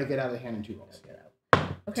side, you've got to get out of the hand in 2 rolls.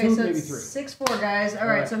 Okay, 2, so maybe it's 3. 6-4, guys. All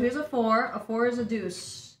right, so here's a 4. A 4 is a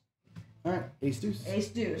deuce. All right, ace deuce. Ace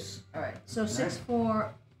deuce. All right, so 6-4.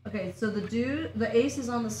 Okay, so the ace is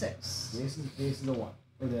on the 6. The ace is a 1.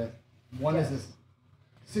 Or the 1 is a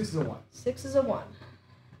 6 is a 1. 6 is a 1.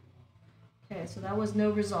 Okay, so that was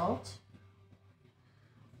no result.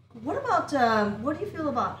 What about what do you feel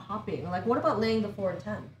about hopping? Like, what about laying the 4 and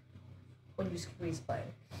 10 when you squeeze play?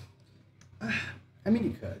 I mean, you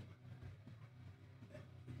could.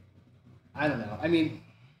 I don't know. I mean,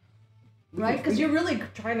 right? Because you're really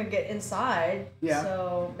trying to get inside. Yeah.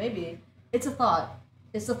 So maybe it's a thought.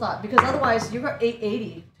 It's a thought because otherwise you've got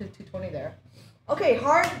 880 to 220 there. Okay,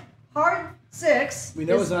 hard 6. We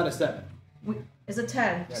know it's not a 7. Is a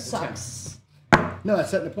 10. Yeah, Sucks. No,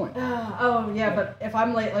 that's setting the point. Oh yeah, but if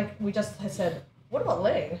I'm late, like we just had said, what about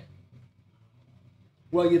laying?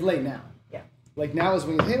 Well, you'd lay now. Yeah. Like now is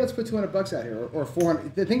when you, hey, let's put $200 out here or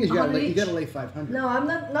 400. The thing is, you gotta lay 500. No, I'm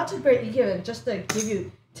not too great at giving, just to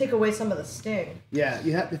take away some of the sting. Yeah,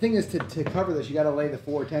 you have. The thing is to cover this, you gotta lay the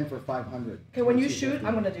 4 or 10 for 500. Okay, when you shoot,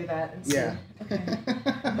 I'm gonna do that and see. Yeah. Okay.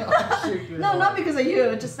 No, not because of you.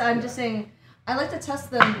 I'm just saying, I like to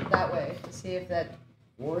test them that way to see if that.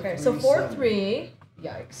 4, Okay, 3, so 4-3. 7.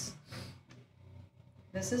 Yikes.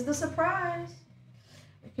 This is the surprise.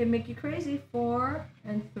 It can make you crazy. 4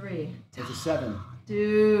 and 3. It's a 7.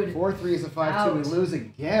 Dude. 4-3 is a 5-2. We lose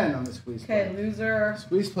again on the squeeze play. Okay, loser.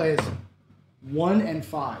 Squeeze play is 1 and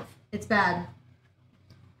 5. It's bad.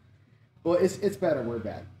 Well, it's better. We're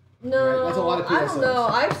bad. No, right? That's a lot of PSOs. I don't know.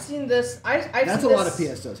 I've seen this. That's a lot of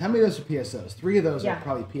PSOs. How many of those are PSOs? 3 of those Yeah. are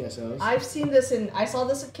probably PSOs. I've seen this I saw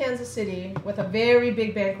this in Kansas City with a very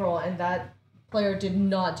big bankroll, and that player did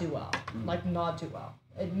not do well. Like, not do well.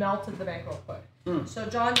 It melted the bankroll quick. So,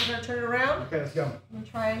 John, you're going to turn it around? Okay, let's go. I'm going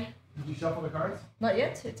to try. Did you shuffle the cards? Not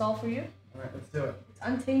yet. It's all for you. All right, let's do it. It's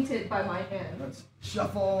untainted by my hand. Let's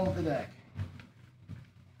shuffle the deck.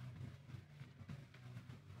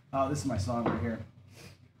 Oh, this is my song right here.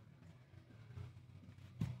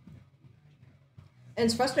 And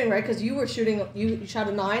it's frustrating, right? Because you shot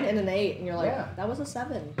a 9 and an 8, and you're like, Yeah. that was a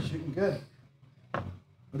 7. Shooting good.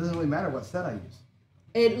 It doesn't really matter what set I use.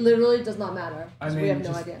 It literally does not matter. I 'Cause mean, we have no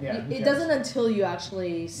just- idea. yeah, who It cares? doesn't until you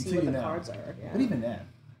actually see Until what you the know. cards are. Yeah. But even then.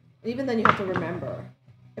 Even then, you have to remember.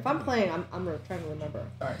 If I'm playing, I'm trying to remember.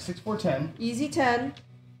 All right, 6, 4, 10. Easy 10.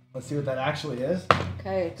 Let's see what that actually is.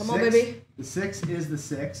 Okay, come on, 6. baby. The 6 is the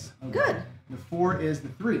 6. Okay. Good. The 4 is the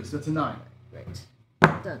 3, so it's a 9. Great.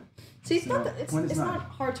 Done. See, it's So, not it's when is not 9?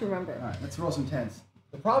 hard to remember. All right, let's roll some 10s.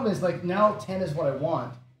 The problem is, like, now 10 is what I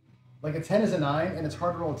want. Like, a 10 is a 9, and it's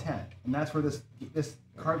hard to roll a 10. And that's where this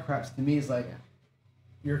card craps to me is like,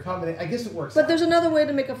 you're combination. I guess it works. But out. there's another way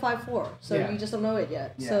to make a 5-4, so Yeah. you just don't know it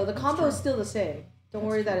yet. Yeah, So the that's combo true. is still the same. Don't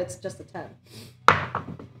worry that it's just a 10.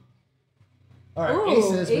 All right, Ooh,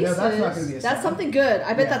 aces, but no, that's not going to be a 7. That's something good.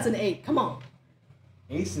 I bet Yeah. that's an 8. Come on.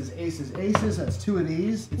 Aces, aces, aces. That's 2 of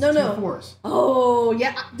these. It's No, 2 no. 4s. Oh,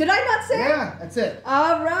 yeah. Did I not say? Yeah, that's it.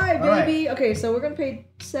 All right, All right. baby. Okay, so we're going to pay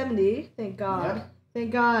 70. Thank God. Yeah.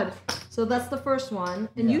 Thank God. So that's the first one.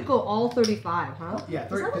 And Yeah. you go all 35, huh? Yeah, Is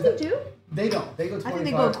 30, that what they do? They don't. They go 25, I think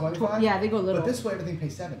they go 25. yeah, they go little. But this way, everything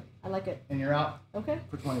pays 70. I like it. And you're out Okay.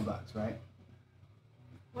 for $20, right?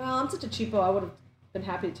 Well, I'm such a cheapo. I would have been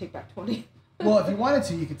happy to take back 20. Well, if you wanted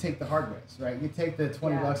to, you could take the hard ways, right? You could take the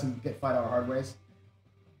 $20 Yeah. and get $5 hard ways.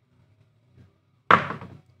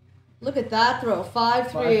 Look at that throw.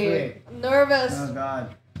 5-3. 5-3. I'm nervous. Oh,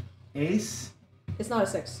 God. Ace. It's not a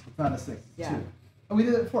 6. It's not a 6. Yeah. 2. Oh, we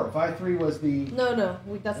did it before. 5-3 was the... No.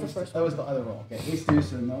 That's the Ace, first that one. was the other roll. Okay, ace deuce,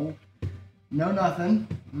 so no nothing.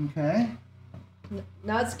 Okay.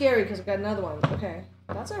 Now it's scary because we got another one. Okay.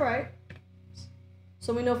 That's all right.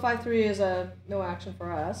 So we know 5-3 is a no action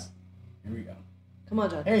for us. Here we go. Come on,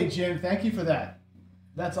 John. Hey, Jim, thank you for that.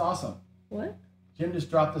 That's awesome. What? Jim just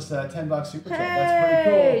dropped us a $10 super chat. Hey, That's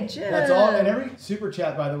pretty cool. Jim. That's all. And every super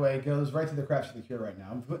chat, by the way, goes right to the Craps for the Cure right now.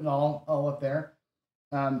 I'm putting all up there.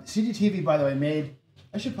 CGTV, by the way, made...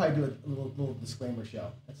 I should probably do a little disclaimer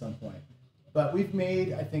show at some point. But we've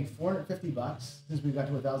made, I think, $450 since we got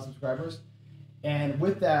to 1,000 subscribers. And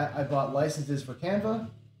with that, I bought licenses for Canva,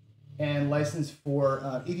 and license for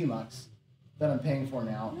EVMux that I'm paying for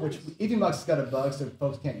now, which EVMux has got a bug, so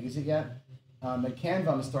folks can't use it yet. At Canva, I'm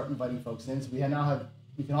going to start inviting folks in. So we can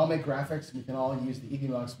all make graphics. We can all use the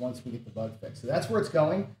EVMux once we get the bug fixed. So that's where it's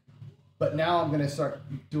going. But now I'm going to start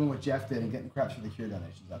doing what Jeff did and getting craps for the cure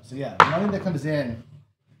donations up. So yeah, the money that comes in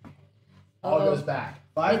all goes back.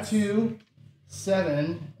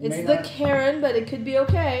 527. It's the Karen, but it could be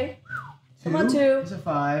okay. Come on, 2. It's a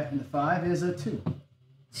 5, and the 5 is a 2.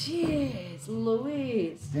 Jeez,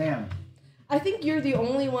 Louise. Damn. I think you're the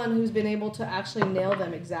only one who's been able to actually nail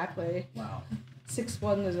them exactly. Wow.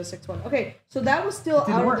 6-1 is a 6-1. Okay, so that was still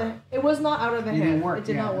out of the. It was not out of the hand. Didn't work. It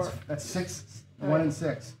did not work. That's 6, 1 and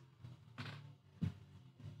 6.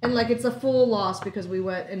 And like it's a full loss because we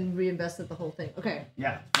went and reinvested the whole thing. Okay.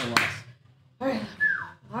 Yeah, full loss. All right.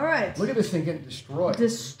 All right. Look at this thing getting destroyed.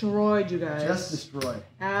 Destroyed, you guys. Just destroyed.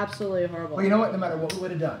 Absolutely horrible. Well, you know what? No matter what we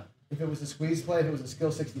would have done, if it was a squeeze play, if it was a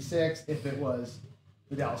skill 66, if it was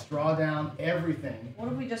the Dallas drawdown, everything.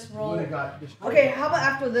 What if we just roll? Would have got destroyed. Okay, how about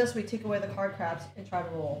after this we take away the card crabs and try to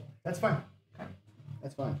roll? That's fine. Okay.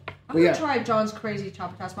 That's fine. I'm gonna try John's crazy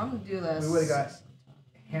chopper task, but I'm gonna do this. We would have got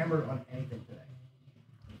hammered on anything today.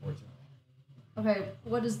 Unfortunately. Okay,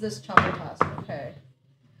 what is this chopper task? Okay.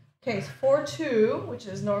 Okay, it's 4-2, which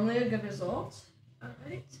is normally a good result. All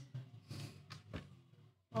right.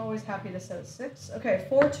 Always happy to set a 6. Okay,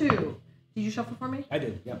 4-2. Did you shuffle for me? I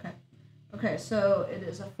did. Yeah. Okay. Okay, so it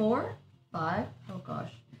is a 4, 5. Oh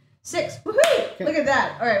gosh, 6. Woohoo! Okay. Look at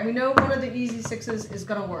that. All right, we know one of the easy 6s is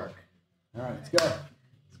gonna work. All right, let's go.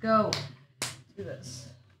 Let's go. Let's do this.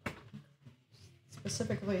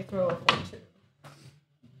 Specifically, throw a 4-2.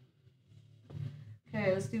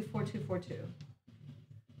 Okay, let's do 4-2, 4-2.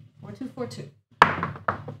 4-2, 4-2.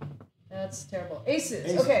 That's terrible.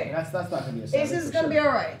 Aces. Okay. That's not gonna be a 7. Aces is gonna be all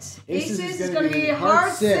right. Aces is gonna be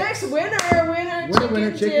hard 6. Winner, winner,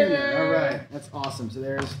 chicken dinner. dinner. All right, that's awesome. So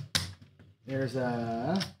there's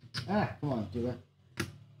come on, Julia.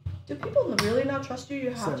 Do people really not trust you?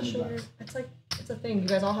 You have to show $70. your. It's like it's a thing. You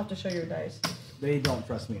guys all have to show your dice. They don't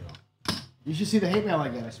trust me at all. You should see the hate mail I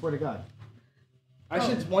get. I swear to God. I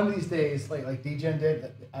should one of these days, like DGen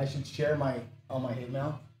did. I should share all my hate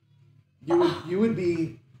mail. You would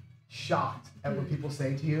be shocked at what people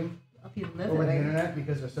say to you over the internet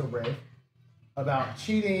because they're so brave about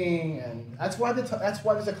cheating, and that's why there's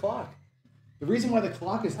a clock. The reason why the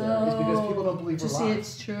clock is there is because people don't believe we're live. To see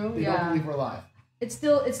it's true. They don't believe we're live. It's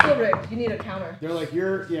still rigged. You need a counter. They're like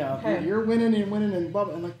you're winning and blah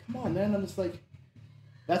blah. I'm like, come on, man. I'm just like,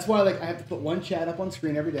 that's why I have to put one chat up on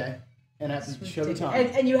screen every day. And I have to show the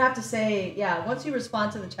time. And you have to say, once you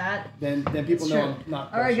respond to the chat. Then people know I'm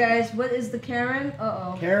not. All right, guys. What is the Karen?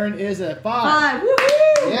 Uh-oh. Karen is a 5. 5.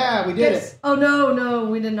 Woohoo! Yeah, we did it. Oh, no,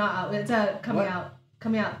 we did not. It's coming out.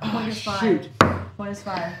 Point is 5. Shoot. Point is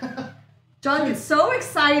 5. John gets so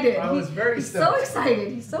excited. I was very stoked. So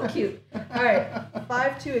excited. He's so cute. All right.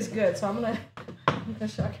 5-2 is good, so I'm gonna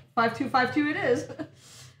shock. 5-2, 5-2 it is.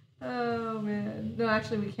 Oh, man. No,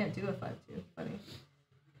 actually, we can't do a 5-2. Funny.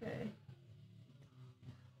 Okay.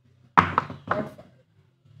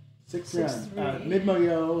 6-3.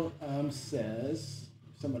 Midmoyo says,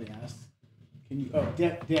 somebody asked,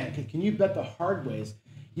 Dan, can you bet the hard ways?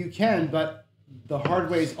 You can, but the hard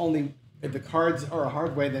ways only, if the cards are a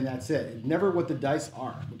hard way, then that's it. It's never what the dice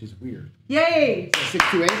are, which is weird. Yay! So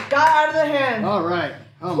 6-2-8? Got out of the hand. All right.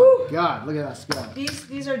 Oh my God, look at that skill.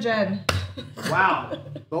 These are Jen. Wow.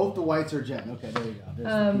 Both the whites are Jen. Okay, there you go.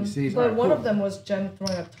 There's the PCs. But one of them was Jen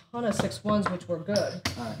throwing a ton of 6-1s, which were good.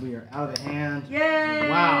 All right, we are out of the hand. Yay!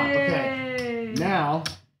 Wow. Okay. Now,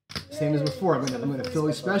 same as before. I'm gonna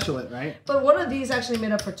Philly special it, right? But one of these actually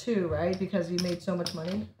made up for 2, right? Because you made so much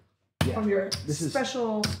money. Yeah. From your this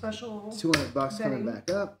special. $200 coming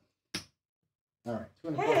back up. All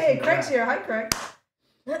right. Hey, Craig's here. Hi, Craig.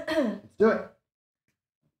 Let's do it.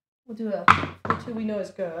 We'll do a 2 we know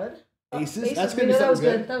is good. Aces. That's gonna be something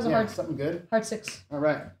good. That was a hard something good. Hard 6. All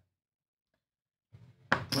right.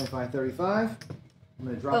 25, 35. I'm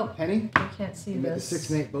gonna drop a penny. I can't see this. Make the 6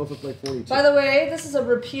 and 8 both look like 42. By the way, this is a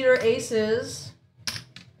repeater aces,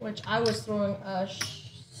 which I was throwing a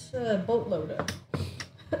boatload of.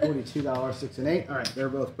 $42, 6 and 8. All right, they're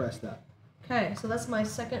both pressed up. Okay, so that's my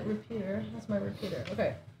second repeater. That's my repeater.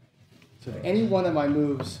 Okay. So if any one of my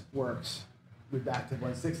moves works, we're back to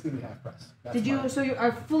 160. We have press. Did you? So you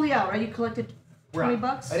are fully out, right? You collected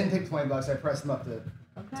 $20. I didn't take $20. I pressed them up to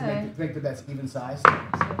make the bets even size.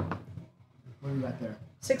 What do we got there?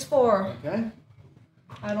 6-4. Okay.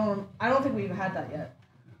 I don't think we've had that yet.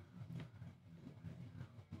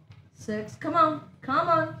 6. Come on.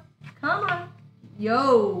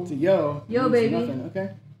 Yo. It's a yo. Yo, baby. Nothing.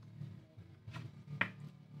 Okay.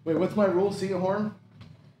 Wait, what's my rule? See a horn?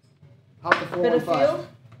 Hop the 4 Bit 1 of 5. field?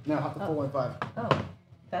 No, hop the 4 1 5. Oh,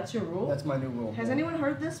 that's your rule? That's my new rule. Has anyone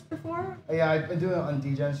heard this before? Yeah, I've been doing it on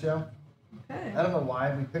DJ's show. Okay. I don't know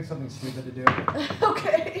why. We picked something stupid to do.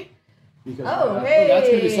 Okay. Because hey. oh, that's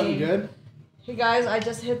going to be something good. Hey guys, I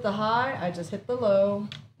just hit the high. I just hit the low.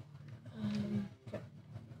 Okay.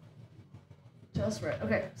 Just right.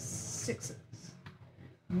 Okay. 6s.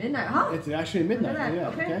 Midnight, huh? It's actually midnight. Midnight. Yeah.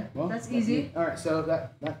 Okay. Well, that's easy. All right. So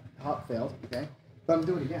that hop failed. Okay. But I'm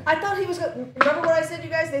doing it again. I thought he was going to... Remember what I said, you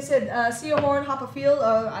guys? They said, see a horn, hop a field.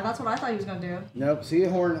 That's what I thought he was going to do. Nope. See a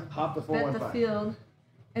horn, hop the 4 Bet 1 the 5. field.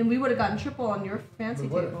 And we would have gotten triple on your fancy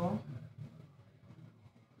table.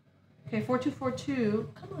 Okay, 4-2-4-2.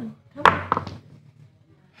 Come on.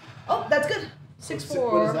 Oh, that's good.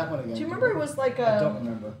 6-4. What is that one again? Do you remember it was like I don't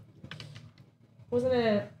remember. Wasn't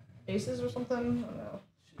it aces or something? Oh, no.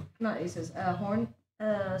 Not aces. Horn.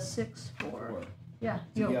 6-4. Yeah.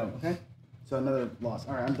 Yo. Okay. So another loss.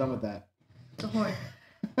 All right, I'm done with that. The horn.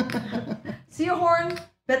 See a horn,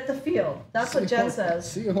 bet the field. That's what Jen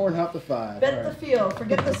says. See a horn, hop the 5. Bet the field.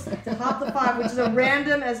 Forget the hop the 5, which is a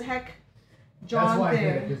random as heck John That's why thing.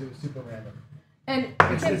 I did it, because it was super random. And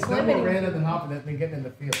it's no more random than hopping it than getting in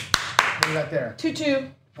the field. What do you got there?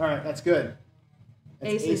 2-2. All right, that's good.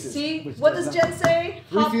 That's Aces. See, what does Jen say?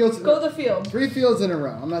 Go the field. 3 fields in a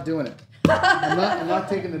row. I'm not doing it. I'm not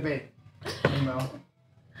taking the bait. Nemo.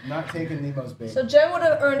 I'm not taking Nemo's bait. So Jen would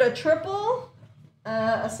have earned a triple,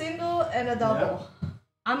 a single, and a double. Yep.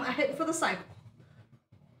 I'm hitting for the cycle.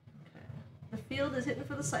 Okay. The field is hitting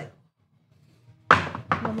for the cycle. No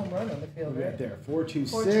home run on the field, right there. 4-2-6.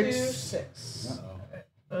 4-2-6. Uh-oh.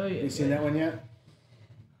 Oh, yeah. You seen that one yet?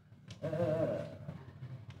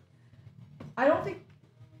 I don't think...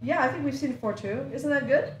 Yeah, I think we've seen 4-2. Isn't that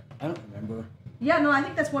good? I don't remember. Yeah, no, I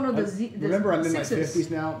think that's one of the remember, I'm in my sixes.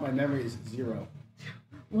 50s now. My memory is 0.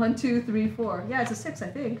 1, 2, 3, 4. Yeah, it's a 6, I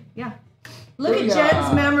think. Yeah. Look at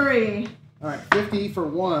Jen's memory. All right, 50 for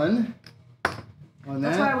 1 on that.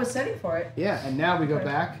 That's why I was setting for it. Yeah, and now we go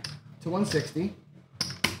back to 160.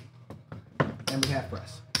 And we half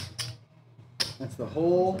press. That's the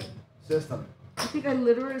whole system. I think I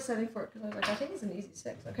literally was setting for it because I was like, I think it's an easy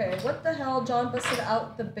 6. Okay, what the hell? John busted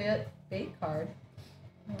out the bait card.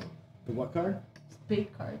 Oh. The what card?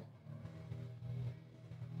 Bait card.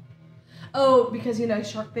 Oh, because you know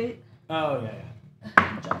shark bait? Oh,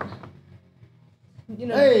 yeah. John. You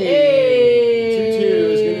know, hey! 2-2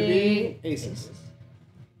 is going to be aces.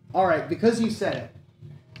 All right, because you said it,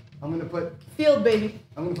 I'm going to put... Field, baby.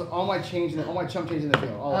 I'm going to put all my change, all my chump change in the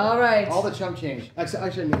field. All right. All the chump change.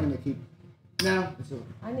 Actually, I'm going to keep... No.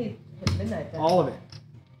 I need hit midnight then. All of it.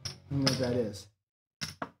 I don't know what that is.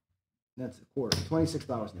 That's a quarter.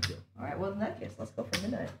 $26 in the field. All right, well, in that case, let's go for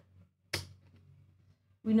midnight.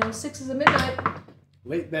 We know 6 is a midnight.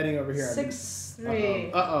 Late betting over here.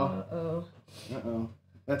 6-3. Uh-oh.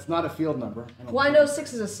 That's not a field number. Well, I know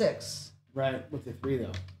 6 is a 6. Right. What's a 3,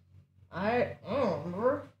 though? I don't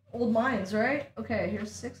remember. Old minds, right? Okay,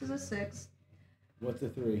 here's 6 is a 6. What's a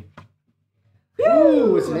 3? Woo!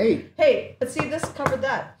 Ooh, it's an 8. Hey, let's see, this covered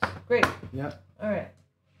that. Great. Yep. All right.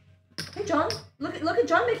 Hey, John. Look at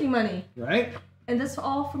John making money. Right? And this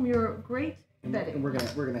all from your great betting. And we're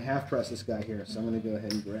gonna half press this guy here. So I'm gonna go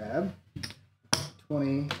ahead and grab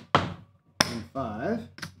 20 and 5.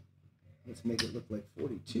 Let's make it look like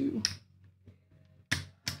 42.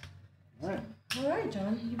 All right. All right,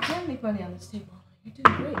 John. You can make money on this table. You're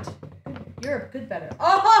doing great. You're a good bettor.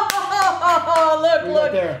 Oh,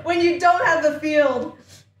 look. There. When you don't have the field.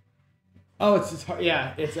 Oh, it's hard.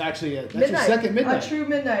 Yeah, it's actually that's midnight. your second midnight. A true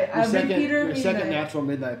midnight. Your second natural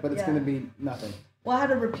midnight, but it's going to be nothing. Well, I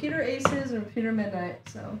had a repeater aces and repeater midnight,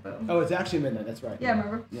 so boom. Oh, it's actually midnight. That's right. Yeah,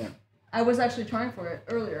 remember? Yeah. I was actually trying for it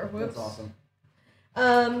earlier. Whoops. That's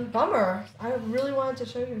awesome. Bummer. I really wanted to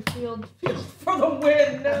show you the field for the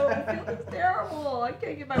win. No, the field is terrible. I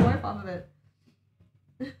can't get my wife off of it.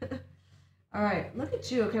 All right, look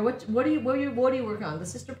at you. Okay, what do you work on? The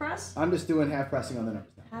sister press? I'm just doing half pressing on the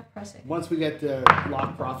numbers now. Half pressing. Once we get to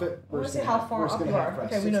lock profit, we're going to see how far up you are.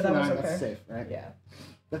 Okay, we know that was okay. That's safe, right? Yeah.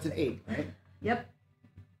 That's an 8, right? Yep.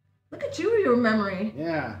 Look at you with your memory.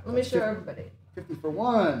 Yeah. Let me show everybody. 50 for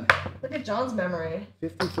 1. Look at John's memory.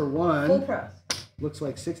 50 for 1. Full press. Looks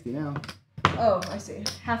like 60 now. Oh, I see.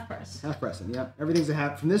 Half press. Half pressing, yep. Everything's a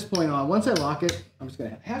half. From this point on, once I lock it, I'm just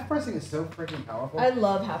going to... Half pressing is so freaking powerful. I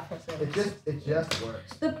love half pressing. It just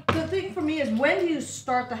works. The thing for me is when do you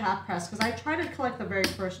start the half press? Because I try to collect the very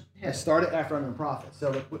first hit. I start it after I'm in profit.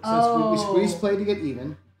 So since we squeeze play to get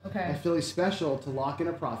even, okay. I feel it's special to lock in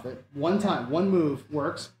a profit. One time, one move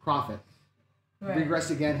works, profit. Right. Regress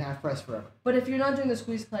again, half press forever. But if you're not doing the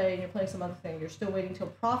squeeze play and you're playing some other thing, you're still waiting till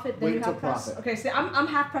profit, then Wait you till half press. profit. Okay, see, I'm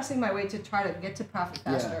half pressing my way to try to get to profit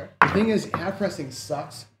faster. Yeah. The thing is, half pressing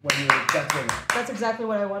sucks when your bets are low. That's exactly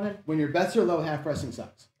what I wanted. When your bets are low, half pressing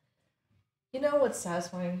sucks. You know what's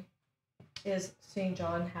satisfying is seeing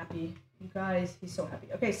John happy. You guys, he's so happy.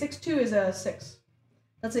 Okay, 6-2 is a 6.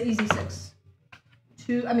 That's an easy 6.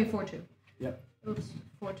 4-2. Yep. Oops,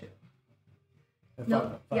 4-2.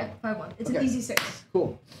 No, yeah, 5-1. It's an easy 6.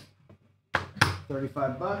 Cool. $35.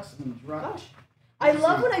 I'm gonna drop. Gosh. I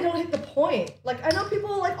love when I don't hit the point. Like, I know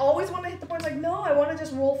people like always want to hit the point. Like, no, I want to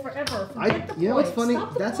just roll forever. Forget the point. You know what's funny?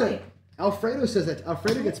 Stop the That's point. Alfredo says that.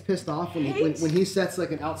 Alfredo gets pissed off when he sets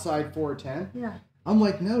like an outside 4 or 10. Yeah. I'm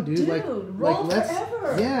like, no, dude. Roll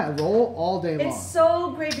forever. Yeah, roll all day long. It's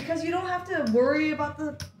so great because you don't have to worry about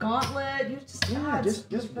the gauntlet. You just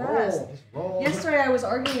just roll. Just roll. Yesterday I was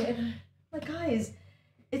arguing and like, guys,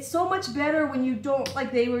 it's so much better when you don't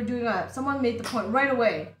like they were doing someone made the point right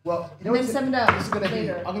away. Well, you know and then 7 up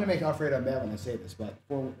later. I'm gonna make Alfredo mad when I say this, but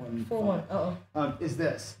 4-1. 4-1. Is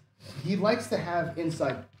this? He likes to have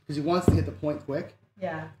inside because he wants to hit the point quick.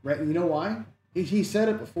 Yeah. Right. And you know why? He said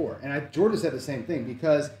it before, and Jordan said the same thing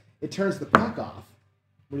because it turns the puck off.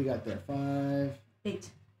 What do you got there? 5. 8.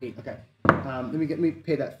 8. Okay. Let me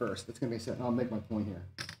pay that first. That's gonna be set. I'll make my point here.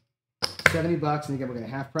 $70, and again we're gonna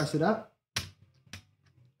half press it up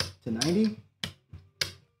to 90.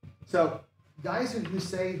 So guys who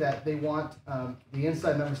say that they want the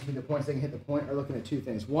inside numbers to be the points they can hit the point are looking at 2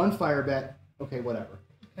 things. One, fire bet. Okay, whatever.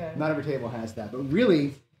 Okay. Not every table has that, but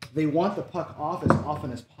really they want the puck off as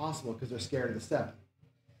often as possible because they're scared of the 7.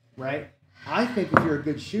 Right? I think if you're a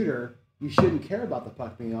good shooter, you shouldn't care about the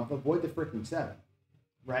puck being off. Avoid the freaking 7.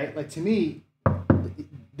 Right? Like, to me,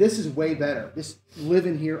 this is way better. Just live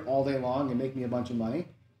in here all day long and make me a bunch of money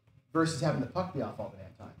versus having the puck be off all the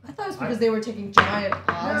damn time. I thought it was because they were taking giant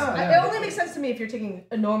odds. No. It only makes sense to me if you're taking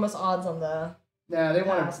enormous odds on the. No, they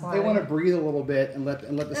want to breathe a little bit and let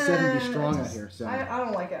the 7 be strong out here. So I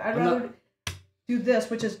don't like it. I'd rather do this,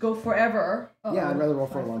 which is go forever. Yeah, I'd rather roll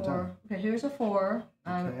for a long time. Okay, here's a 4.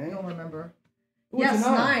 I don't remember. Ooh, yes,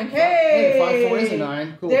 9. Hey, 5-4 is a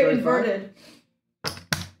 9. Cool. They're 35. inverted.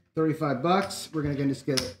 $35. We're gonna just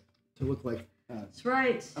get it to look like. That's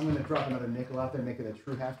right. I'm gonna drop another nickel out there, make it a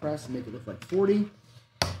true half press, and make it look like 40.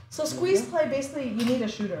 So squeeze play, basically, you need a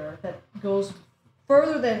shooter that goes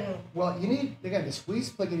further than. Well, you need the squeeze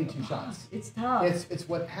play. You need 2 shots. It's tough. It's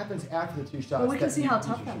what happens after the 2 shots. Well, we can see how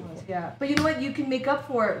tough that was. Yeah, but you know what? You can make up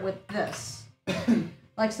for it with this.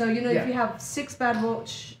 Like, so, if you have 6 bad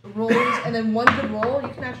rolls and then 1 good roll, you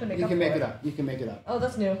can actually make up for it. You can make it up. Oh,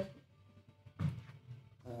 that's new.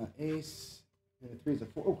 Ace, and the 3 is a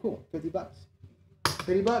 4. Oh, cool. $50.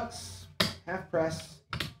 $50. Half press.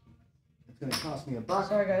 It's going to cost me $1.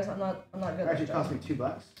 Sorry, guys. I'm not good. Actually, it cost me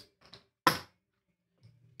 $2.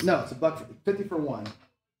 No, it's $1.50 for 1.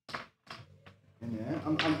 And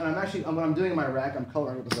yeah, when I'm doing my rack, I'm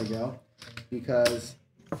coloring it as I go because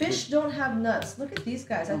fish don't have nuts. Look at these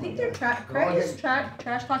guys. I think they're Craig is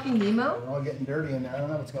trash talking Nemo. They're all getting dirty in there. I don't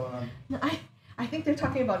know what's going on. No, I think they're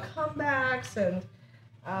talking about comebacks and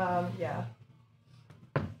yeah.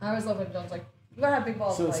 I always love when John's like, you gotta have big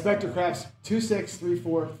balls. So Inspector Crafts 2-6,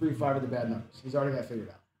 3-4, 3-5 are the bad numbers. He's already got it figured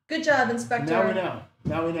out. Good job, Inspector.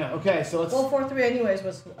 Now we know. Okay, so let's. Well, 4-3 anyways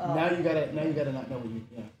was. Now you gotta not know what you.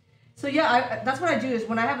 Yeah. So yeah, that's what I do is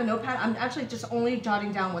when I have a notepad, I'm actually just only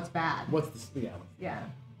jotting down what's bad. Yeah.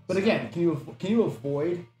 But again, can you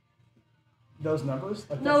avoid those numbers?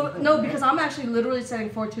 Like no, because I'm actually literally setting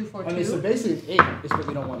 4-2, 4-2. I mean, so basically, an 8 is what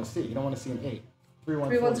you don't want to see. You don't want to see an 8.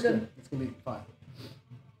 3-1, 3-1's good. It's gonna be fine.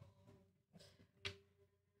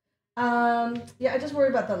 Yeah, I just worry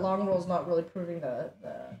about the long rolls not really proving the.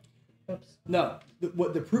 Oops. No,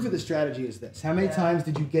 the proof of the strategy is this. How many times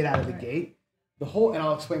did you get out of the gate? The whole, and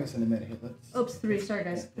I'll explain this in a minute. Here, oops, 3. Sorry,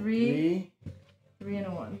 guys. 3 and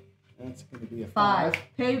a 1. That's going to be a 5.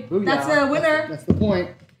 Okay, Booyah. That's a winner. That's the point.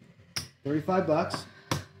 $35.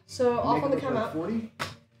 So off on the come out. 40.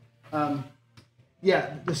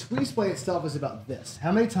 Yeah, the squeeze play itself is about this.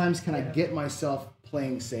 How many times can I get myself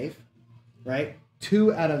playing safe? Right?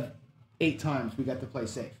 2 out of 8 times we got to play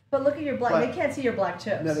safe. But look at your black. They can't see your black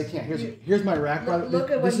chips. No, they can't. Here's my rack.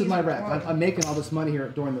 Look at this is my rack. I'm making all this money here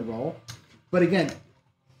during the roll. But again,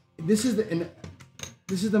 this is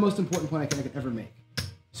the most important point I can ever make.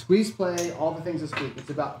 Squeeze play, all the things this week. It's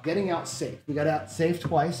about getting out safe. We got out safe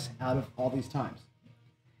twice out of all these times.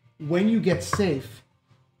 When you get safe,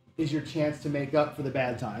 is your chance to make up for the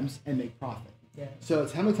bad times and make profit. Yeah. So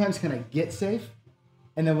it's how many times can I get safe,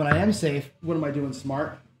 and then when I am safe, what am I doing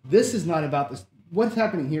smart? This is not about this. What's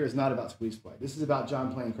happening here is not about squeeze play. This is about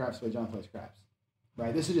John playing craps the way John plays craps.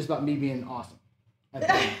 right? This is just about me being awesome, I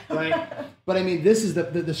think, right? But I mean, this is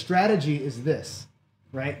the strategy is this,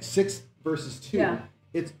 right? 6 versus 2. Yeah.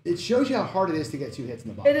 It shows you how hard it is to get 2 hits in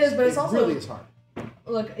the box. It is, but it's also really is hard.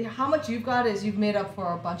 Look, how much you've got is you've made up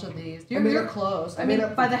for a bunch of these. You're close. I mean,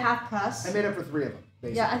 by the half press. I made up for 3 of them.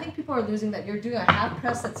 Basically. Yeah, I think people are losing that. You're doing a half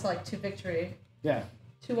press that's like 2 victory. Yeah.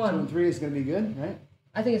 2-1. 2 and 3 is going to be good, right?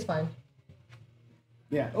 I think it's fine.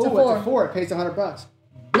 Yeah. It's it's a 4. It pays $100.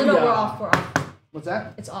 No, we're off. We're off. What's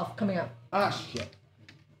that? It's off. Coming up. Ah, shit.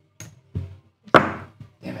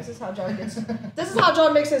 Damn it. This is how John gets. This is how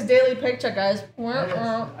John makes his daily paycheck, guys.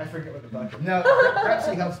 I forget what the buck is. No,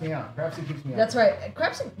 Crapsy helps me out. Crapsy keeps me out. That's right.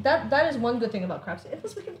 Crapsy. That is one good thing about Crapsy.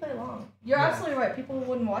 Plus, we can play along. You're absolutely right. People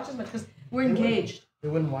wouldn't watch as much because we're engaged. They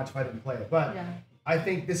wouldn't watch if I didn't play it, but I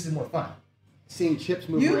think this is more fun. Seeing chips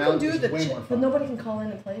move you around can do is way more fun. but nobody can call in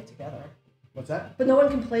and play it together. What's that? But no one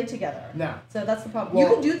can play together. No. So that's the problem. Well,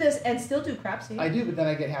 you can do this and still do Crapsy. I do, but then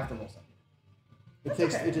I get half the roll some. Okay.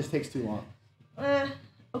 It just takes too long.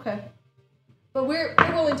 Okay. But we're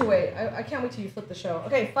willing to wait. I can't wait till you flip the show.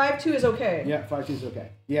 Okay, 5-2 is okay. Yeah, 5-2 is okay.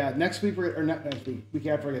 Yeah, next week or not next week, week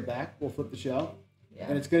after I get back, we'll flip the show. Yeah.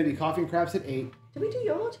 And it's going to be coffee and craps at 8. Did we do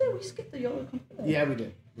YOLO today? We skipped the YOLO completely. Yeah, we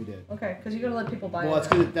did. Okay, because you're gonna let people buy it. Well, it's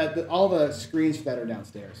good. All the screens for that are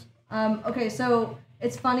downstairs. Okay, so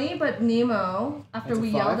it's funny, but Nemo, after we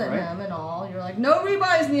yelled at him and all, you're like, no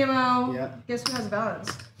rebuys, Nemo. Yeah. Guess who has a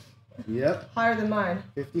balance? Yep. Higher than mine.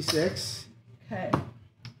 56. Okay.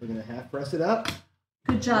 We're gonna half press it up.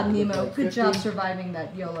 Good job, Nemo. Good job surviving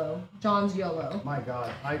that YOLO. John's YOLO. My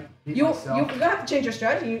God, I beat myself. You're gonna have to change your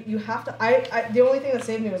strategy. You have to. The only thing that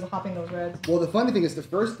saved me was hopping those reds. Well, the funny thing is, the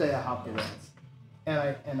first day I hopped the reds,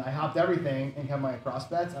 and I hopped everything and got my cross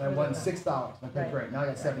bets, and I won $6. I played great. Now I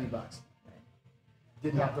got $70.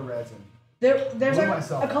 Didn't hop the reds and. There's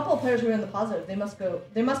a couple of players who are in the positive. They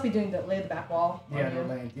must be doing the lay the back wall. Yeah, they're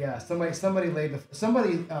laying. Yeah, somebody laid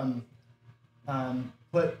somebody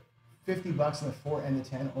put $50 in the 4 and the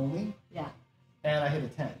 10 only. Yeah. And I hit a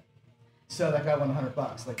 10. So that guy won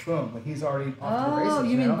 $100. Like boom, like he's already off to the races. Oh,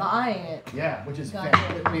 you mean buying it? Yeah, which is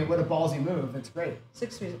fantastic. I mean, what a ballsy move. It's great.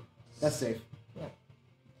 6 reasons. That's safe. Yeah.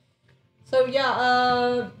 So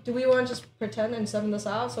yeah, do we want to just pretend and 7 this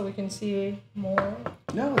out so we can see more?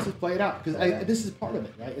 No, let's just play it out because this is part of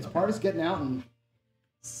it, right? It's part of getting out and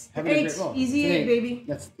having a great roll. Easy 8, baby.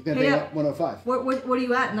 That's gonna be 105. What are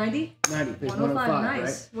you at? 90? 90. 105. Nice.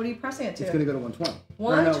 Right? What are you pressing it to? It's gonna go to 120.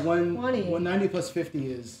 120. 190 plus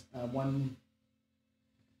 50 is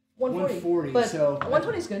 140. But so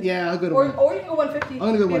 120 is good. Yeah, I'll go to. Or you can go 150. I'm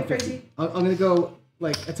gonna go 150. I'm gonna go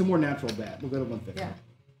it's a more natural bet. We'll go to 150. Yeah.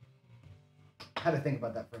 I had to think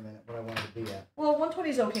about that for a minute. What I wanted to be at. Well, 120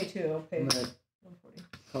 is okay too. Okay. I'm gonna 140.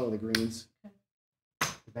 color the greens. Okay.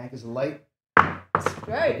 The bank is light.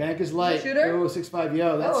 Great. The bank is light. Shooter? Oh, 6-5,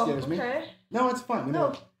 yo, that scares me. No, it's fine.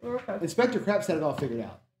 We're okay. Inspector Krabs had it all figured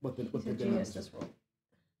out. What the genius this roll.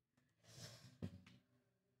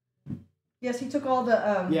 Yes, he took all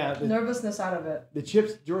the nervousness out of it. The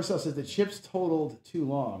chips, Duracell says the chips totaled too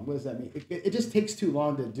long. What does that mean? It just takes too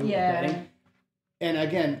long to do betting. And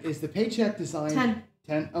again, is the paycheck designed? 10.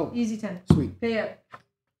 10? Oh. Easy 10. Sweet. Pay it.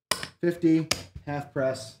 50, half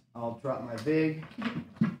press. I'll drop my big.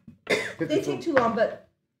 They take too long, but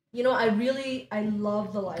I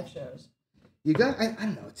love the live shows. You got, I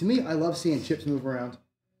don't know. To me, I love seeing chips move around.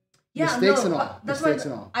 Yeah, Mistakes and all. Mistakes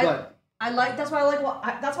and all. That's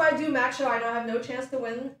why I do Max Show. I know I have no chance to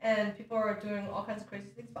win, and people are doing all kinds of crazy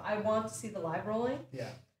things, but I want to see the live rolling. Yeah.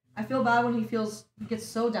 I feel bad when he gets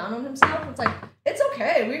so down on himself. It's like, it's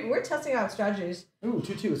okay. We're testing out strategies. Ooh, 2-2.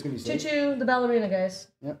 It's going to be safe. 2-2, the ballerina, guys.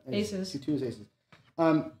 Yep. Aces. 2-2 is aces.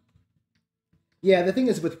 Yeah, the thing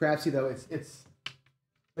is with Crapsy, though, it's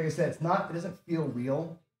like I said, it doesn't feel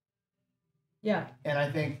real. Yeah. And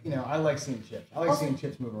I think, I like seeing chips. I like seeing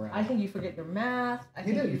chips move around. I think you forget your math.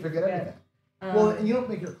 You forget everything. Well, and you don't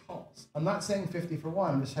make your calls. I'm not saying 50 for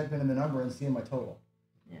 1. I'm just typing in the number and seeing my total.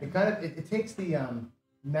 Yeah. It takes the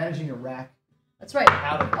managing your rack. That's right.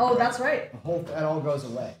 Out of it. Oh, that's right. That all goes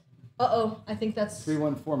away. I think that's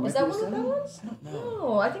 314. Is that one of the ones? I don't know.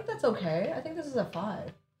 No, I think that's okay. I think this is a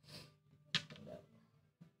 5.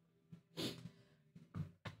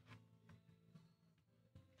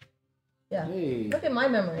 Yeah. Hey, look at my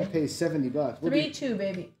memory. I pay $70. 3-2,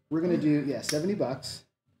 baby. We're gonna do $70.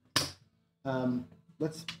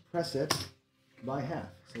 Let's press it by half.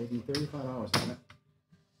 So we'll do $35 on it.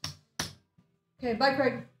 Okay, bye,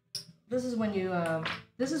 Craig. This is when you're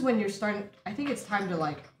starting. I think it's time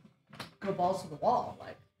to go balls to the wall.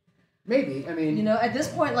 Maybe. I mean. At this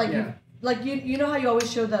point, you know how you always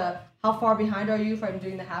show how far behind are you from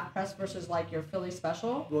doing the half press versus like your Philly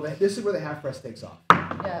special? Well, this is where the half press takes off.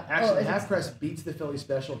 Yeah. Actually, the half press beats the Philly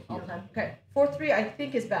special here. All time. Okay. 4-3, I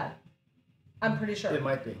think is bad. I'm pretty sure. It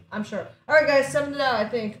might be. I'm sure. All right, guys, 7 it out. I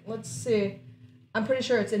think. Let's see. I'm pretty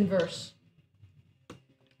sure it's inverse.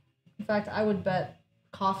 In fact, I would bet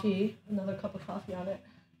coffee, another cup of coffee on it.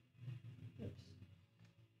 Oops.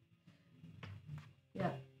 Yeah.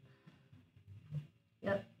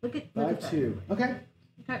 Yep. Look at 5-2. Okay.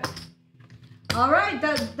 Okay. All right,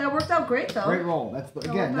 that worked out great though. Great roll. That's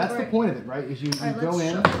the point of it, right? Is you right, go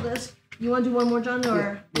in. Shuffle this. You want to do one more, John,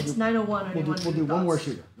 or it's 9:01? We'll do one more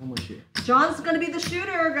shooter. One more shooter. John's gonna be the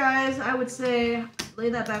shooter, guys. I would say lay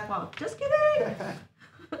that back wall. Just kidding.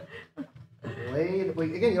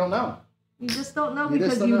 Wait, again, you don't know. You just don't know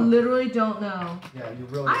because you literally don't know. Yeah, you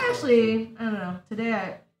really. I don't know.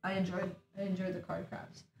 Today I enjoyed the card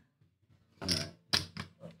craps. All right.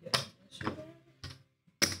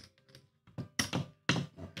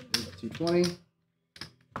 220.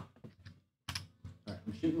 All right,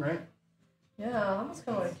 I'm shooting right. Yeah, I almost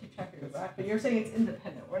kind of want to keep track of your back, but you're saying it's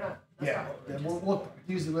independent. We're not. We'll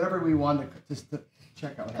use whatever we want to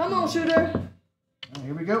check out. Come on, shooter. Oh,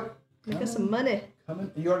 here we go. We got some money.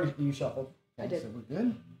 Coming. You shuffled. Okay, I did. So we're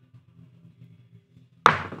good.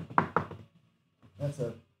 That's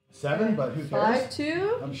a 7, but who cares?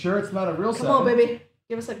 5-2. I'm sure it's not a real 7. Come on, baby.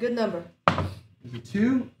 Give us a good number. There's a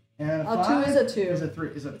 2 and a 5. 2 is a 2. Is a 3.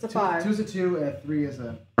 It's a 5. 2 is a 2 and a 3 is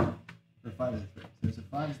a. Or 5 is a 3. So there's a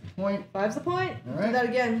 5 is the point. 5's the point. All right. Do that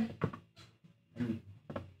again. How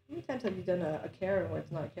many times have you done a Karen where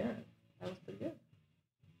it's not a Karen? That was pretty good.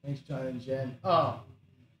 Thanks, John and Jen. Oh,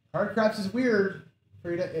 card craps is weird.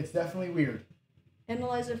 Frida, it's definitely weird.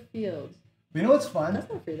 Analyzer field. But you know what's fun? That's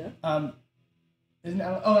not Frida. Isn't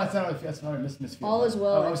that, oh, that's not Miss Field. All is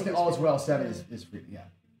well. Oh, I was thinking all is well. 7 is Frida. Yeah.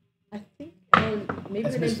 I think maybe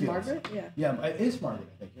that's her Miss name's Fields. Margaret. Yeah. Yeah, it is Margaret.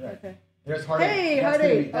 I think you're right. Okay. There's hard. Hey, that's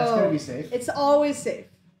hard 8. That's gonna be safe. It's always safe.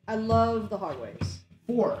 I love the hard ways.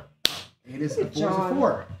 4. It is a 4 is a John.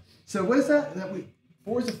 4. So what is that?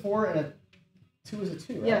 4 is a 4 and a 2 is a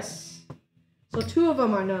 2, right? Yes. So 2 of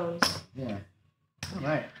them are knowns. Yeah. All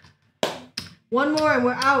right. One more and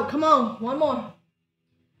we're out. Come on, one more.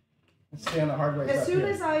 Let's stay on the hard way. As soon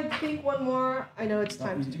as I think one more, I know it's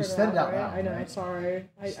time to turn said it it out right? loud, I know. right? I'm sorry.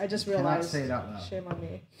 I just You cannot realized. say it out loud. Shame on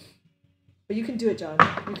me. But you can do it, John.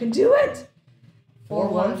 You can do it.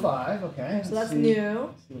 4-1-5. Okay. So that's see. new.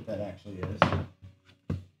 Let's see what that actually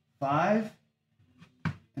is. 5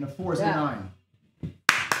 and a 4 is a 9.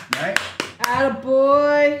 Right?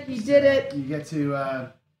 Attaboy. You did it. You get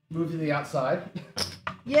to move to the outside.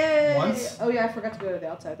 Yay! Once? Oh yeah, I forgot to go to the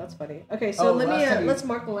outside. That's funny. Okay, so let's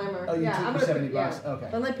mark the lammer. Oh, you yeah, took I'm your gonna 70 put, bucks. Yeah. Okay.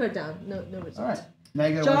 But let me put it down. No results. All right. Now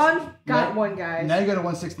you go John got one, guys. Now you go to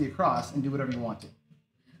 160 across and do whatever you want to.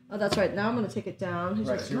 Oh, that's right. Now I'm gonna take it down. Here's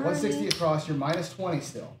Right. So you're 160 across. You're minus 20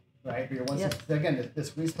 still. Right. But you're 160. Yep. Again, the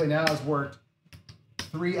squeeze play now has worked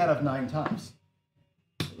 3 out of 9 times.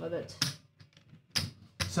 Love it.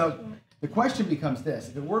 So the question becomes this: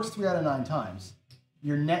 if it works 3 out of 9 times,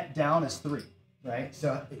 your net down is 3. Right.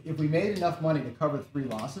 So if we made enough money to cover 3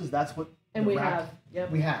 losses, that's what. And we have. Yep.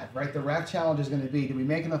 We have, right? The rack challenge is going to be: do we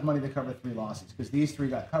make enough money to cover 3 losses? Because these 3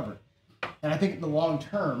 got covered. And I think in the long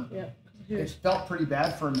term, it felt pretty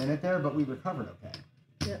bad for a minute there, but we recovered okay.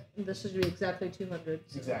 Yeah, this should be exactly 200.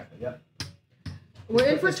 So. Exactly. Yep. We're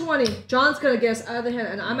in for 20. John's gonna guess out of the hand,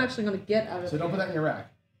 and I'm actually gonna get out of. So don't put that in your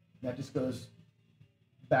rack. That just goes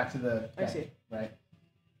back to the bank, I see. Right.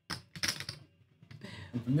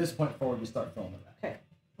 And from this point forward, we start filling the rack. Okay.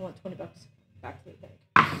 I want $20 back to the bank.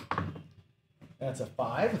 That's a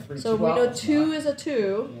 5. A 3. So we know 2 is a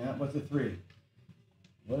 2. Yeah. What's a 3?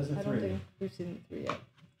 What is a 3? I don't think we've seen 3 yet.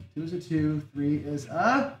 2 is a 2. 3 is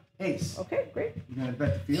a ace. Okay, great. You're gonna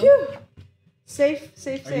bet the field. Phew. Safe.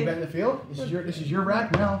 Are you betting the field? This is your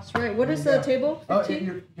rack now. That's right. What is the table? 15?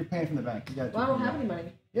 Oh, you're paying from the bank. You got. Well, I don't have any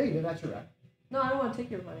money. Yeah, you do. That's your rack. No, I don't want to take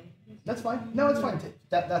your money. That's fine. No, it's fine.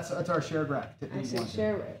 That's our shared rack. I see.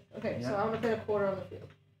 Share rate. Okay, so I'm gonna put a quarter on the field.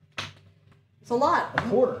 It's a lot. A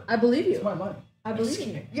quarter. I believe you. It's my money. I believe in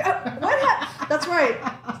you. Yeah. What? That's right.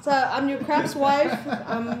 So I'm your craps wife.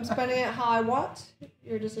 I'm spending it how I want.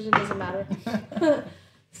 Your decision doesn't matter. 6-1.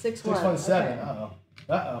 6-1-7. Okay.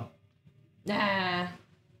 Uh-oh. Nah.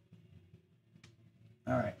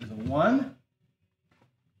 All right. There's a 1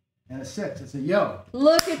 and a 6. It's a yo.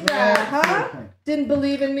 Look at that, huh? Okay. Didn't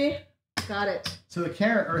believe in me. Got it. So the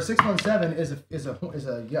Karen or 6-1-7 is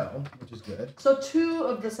a yo, which is good. So 2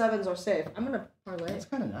 of the 7s are safe. I'm gonna parlay. That's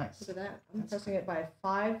kind of nice. Look at that. I'm pressing it by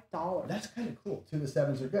 $5. That's kind of cool. 2 of the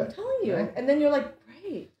 7s are good. I'm telling you. Right? And then you're like,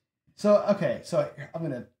 great. So okay. So I'm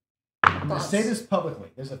gonna I'm going to say this publicly.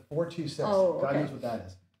 There's a 4-2-6. Oh, okay. God knows what that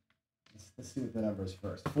is. Let's see what the number is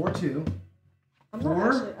first. 4-2. I'm not 4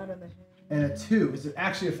 actually out of the hand. and a 2. Is it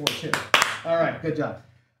actually a 4-2? All right, good job.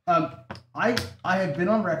 I have been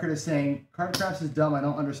on record as saying card craps is dumb. I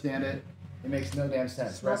don't understand it. It makes no damn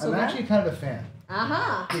sense. Right? I'm actually kind of a fan.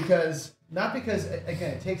 Because not because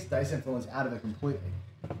again it takes dice influence out of it completely,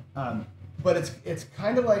 but it's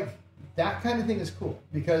kind of like that kind of thing is cool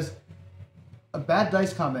because a bad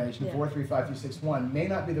dice combination 4, 3, 5, 2, 6, 1 may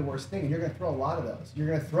not be the worst thing, and you're going to throw a lot of those. You're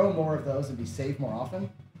going to throw more of those and be safe more often.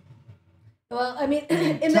 Well, I mean,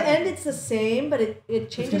 in the end, it's the same, but it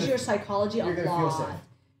changes your psychology a lot. You're going to feel safe.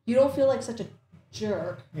 You don't feel like such a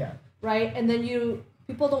jerk. Yeah. Right? And then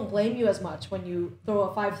people don't blame you as much when you throw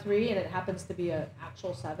a 5-3 and it happens to be an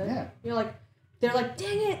actual 7. Yeah. They're like,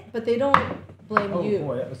 dang it, but they don't blame you. Oh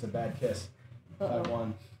boy, that was a bad kiss.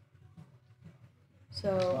 5-1.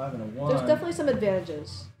 So 5 and a 1. there's definitely some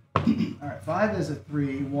advantages. All right, 5 is a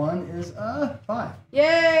 3. 1 is a 5.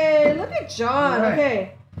 Yay! Look at John. Right.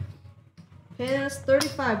 Okay. Pass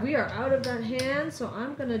 35. We are out of that hand, so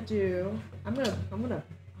I'm gonna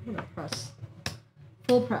press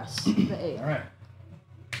full press the 8. All right.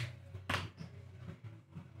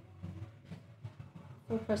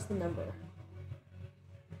 Full press the number.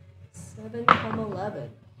 7, 11.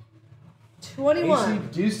 21.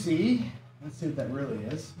 AC-doocy. Let's see what that really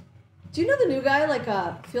is. Do you know the new guy,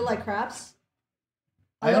 Feel Like Craps?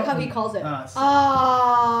 I love how he calls it. Boo.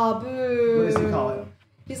 What does he call it?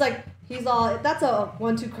 He's all, that's a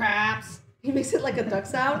 1-2 craps. He makes it like a duck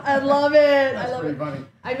sound. I love it. That's I love pretty it. Funny.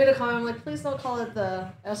 I made a comment, I'm like, please don't call it the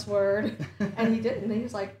S word. And he didn't. And he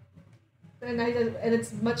was like, and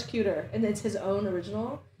it's much cuter. And it's his own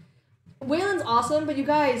original. Waylon's awesome, but you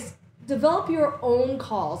guys, develop your own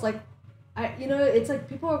calls. It's like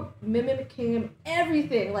people are mimicking him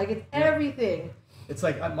everything. It's everything. It's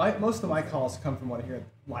like most of my calls come from what I hear at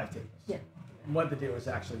live tables. Yeah. What the dealer's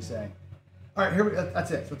actually saying. All right,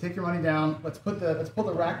 that's it. So take your money down. Let's pull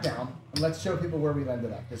the rack down and let's show people where we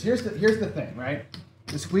landed up. Because here's the thing, right?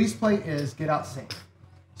 The squeeze play is get out safe.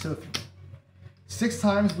 So 6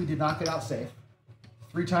 times we did not get out safe.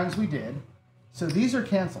 3 times we did. So these are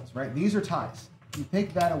cancels, right? These are ties. You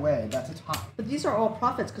take that away, that's a tie. But these are all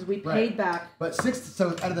profits because we paid back. But 6, so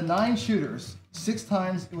out of the 9 shooters, 6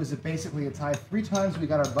 times it was basically a tie. 3 times we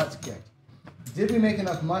got our butts kicked. Did we make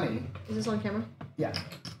enough money? Is this on camera? Yeah.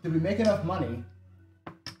 Did we make enough money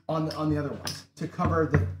on the other ones to cover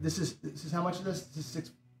the? This is how much of this? This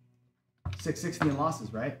is 660 in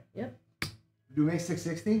losses, right? Yep. Do we make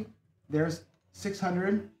 660? There's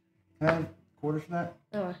 600. Can I have quarters for that?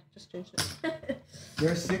 Oh, I just changed it.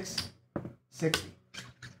 There's 660,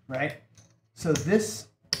 right? So these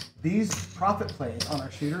profit plays on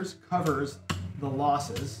our shooters covers the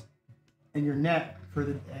losses, and your net for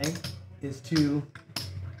the day is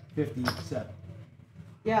 257.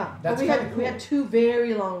 Yeah, That's but cool. we had 2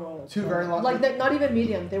 very long rolls. 2 very long. Not even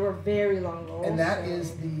medium. They were very long rolls. And that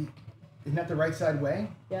isn't that the right side way?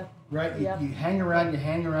 Yeah. Right. You hang around, you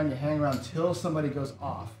hang around, you hang around until somebody goes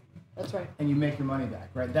off. That's right. And you make your money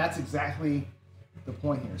back. Right. That's exactly the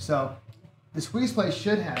point here. So the squeeze play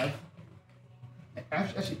should have.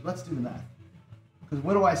 Actually, let's do the math. Because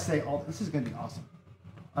what do I say? This is going to be awesome.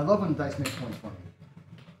 I love when the dice make points for me.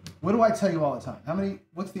 What do I tell you all the time?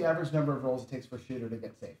 What's the average number of rolls it takes for a shooter to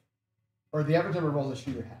get safe? Or the average number of rolls a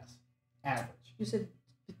shooter has? Average. You said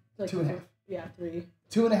 2.5. Yeah, 3.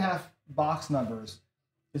 2.5 box numbers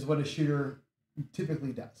is what a shooter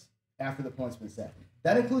typically does after the point's been set.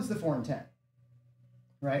 That includes the 4 and 10.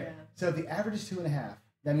 Right? Yeah. So if the average is 2.5,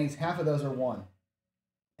 that means half of those are 1.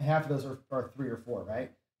 And half of those are 3 or 4,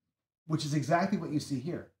 right? Which is exactly what you see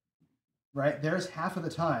here. Right? There's half of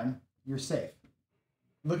the time you're safe.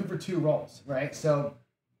 Looking for 2 rolls, right? So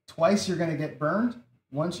twice you're going to get burned.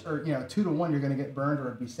 Once, or 2 to 1, you're going to get burned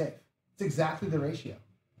or be safe. It's exactly the ratio.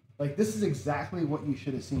 This is exactly what you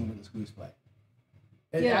should have seen with the squeeze play.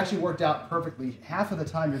 It actually worked out perfectly. Half of the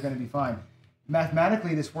time you're going to be fine.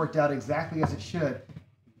 Mathematically, this worked out exactly as it should.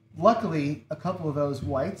 Luckily, a couple of those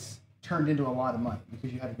whites turned into a lot of money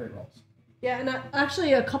because you had great rolls. Yeah, and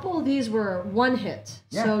actually a couple of these were 1 hit.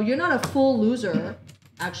 Yeah. So you're not a full loser,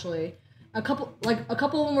 actually. A couple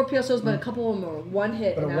of them were PSOs, but a couple of them were 1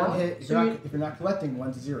 hit. But a now. 1 hit, if you're not collecting,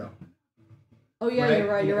 1's 0. Oh yeah,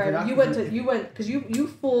 right? You're right. You went because you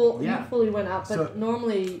fully went out. But So,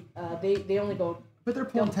 normally they only go. But they're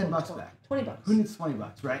pulling $10 back. $20. Who needs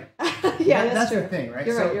 $20, right? Yeah, that's true. the thing, right?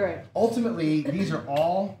 You're right. Ultimately, these are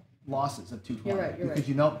all losses of 220. You're right. Because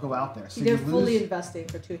you don't go out there. So they're you fully lose. investing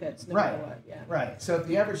for 2 hits, no matter what. Yeah. Right. So if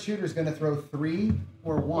the average shooter is going to throw 3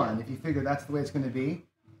 or 1, if you figure that's the way it's going to be,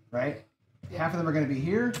 right? Half of them are going to be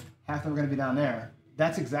here, half of them are going to be down there.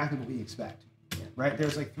 That's exactly what we expect, right?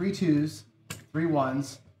 There's like 3 2s, 3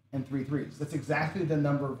 1s, and 3 3s. That's exactly the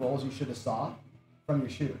number of rolls you should have saw from your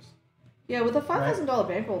shooters. Yeah, with a $5,000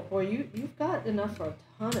 bankroll, boy, you've got enough for a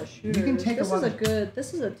ton of shooters. You can take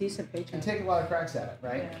this is a decent paycheck. And take a lot of cracks at it,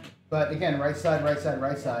 right? Yeah. But again, right side,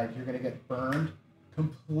 you're going to get burned,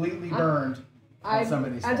 completely burned on some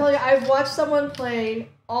of these. I'm telling you, I've watched someone play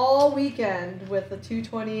all weekend with a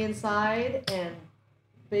 220 inside and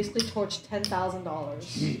basically torched $10,000.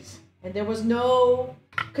 Jeez. And there was no,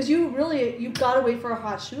 because you've got to wait for a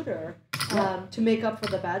hot shooter to make up for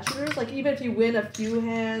the bad shooters. Like even if you win a few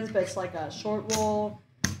hands, but it's like a short roll,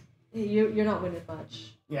 you're not winning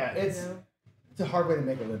much. Yeah, it's a hard way to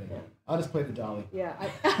make a living. Yeah. I'll just play the dolly. Yeah.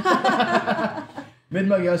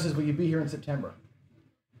 Midmo Yo says, will you be here in September?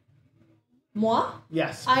 Moi?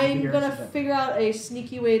 Yes. I'm going to figure out a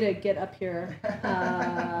sneaky way to get up here.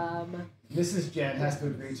 Mrs. Jen has to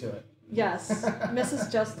agree to it. Yes.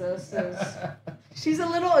 Mrs. Justice she's a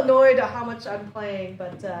little annoyed at how much I'm playing,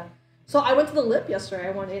 but so I went to the Lip yesterday.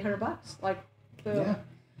 I won $800.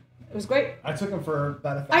 It was great. I took him for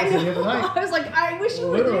about $1,000 the other night. I was like, I wish you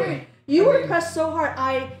were there. You were pressed so hard.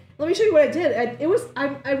 Let me show you what I did.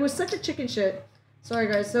 I was such a chicken shit. Sorry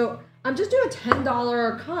guys. So I'm just doing a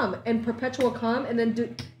 $10 come and perpetual come and then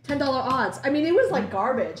do $10 odds. I mean, it was like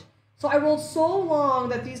garbage. So I rolled so long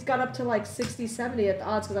that these got up to like 60, 70 at the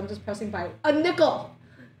odds because I'm just pressing by a nickel.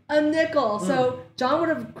 So John would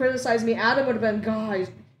have criticized me. Adam would have been, guys,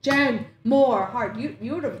 Jen, more hard.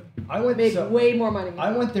 You would have made way more money.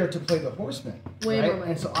 I went there to play the horseman. Way more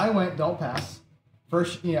money. And so I went, don't pass.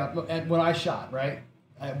 First, and when I shot, right,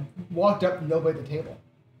 I walked up to nobody at the table.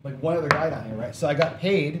 Like one other guy down here, right? So I got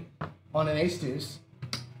paid on an ace deuce.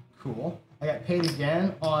 Cool. I got paid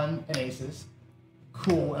again on an aces.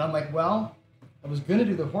 Cool. And I'm like, well, I was going to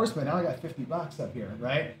do the horseman. Now I got $50 up here,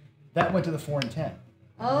 right? That went to the 4 and 10.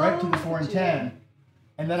 Right to the 4 and 10.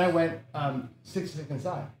 And then I went 66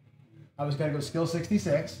 inside. I was going to go skill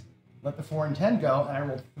 66, let the 4 and 10 go, and I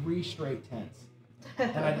rolled 3 straight 10s.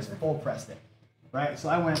 And I just full pressed it, right? So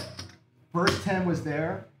I went, first 10 was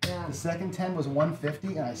there. Yeah. The second 10 was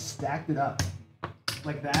 150, and I stacked it up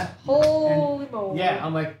like that. Holy moly. Yeah,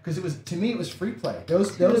 I'm like, because to me, it was free play.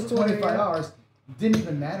 Those $25 didn't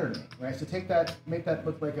even matter to me, right? So make that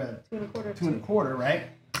look like a 2 and a quarter, right?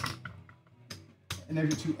 And there's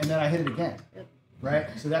your 2, and then I hit it again, right?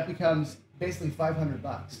 So that becomes basically $500.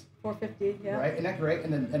 450, yeah. Right, and that's great.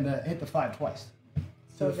 And then hit the 5 twice.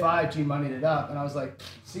 So the good. 5 G moneyed it up, and I was like,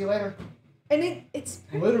 see you later. And it's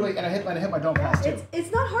literally, and I hit my don't pass too.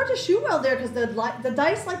 It's not hard to shoot well there because the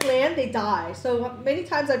dice land, they die. So many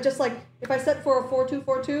times I've just if I set for a 4-2,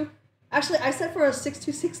 4-2, actually I set for a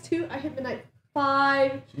 6-2, 6-2. I hit midnight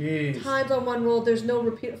 5 times on one roll. There's no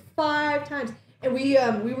repeat. 5 times. And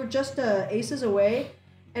we were just aces away,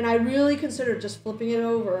 and I really considered just flipping it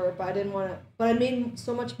over, but I didn't want to. But I made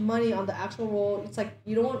so much money on the actual roll. It's like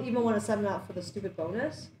you don't even want to 7 out for the stupid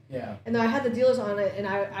bonus. Yeah. And then I had the dealers on it, and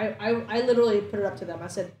I literally put it up to them. I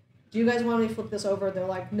said, "Do you guys want me to flip this over?" They're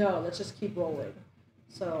like, "No, let's just keep rolling."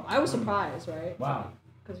 So I was surprised, right? Wow.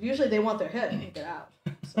 Because usually they want their hit and get out.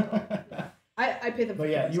 So yeah. I pay them. But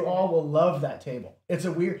yeah, you all will love that table. It's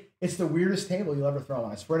the weirdest table you'll ever throw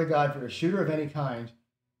on. I swear to God, if you're a shooter of any kind,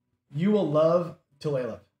 you will love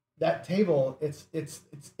Tulalip. That table, it's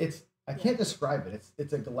I can't describe it.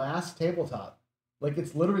 It's a glass tabletop, like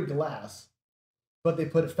it's literally glass, but they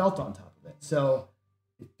put a felt on top of it, so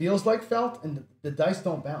it feels like felt, and the dice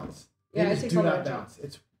don't bounce. They just do not bounce.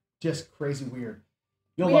 It's just crazy weird.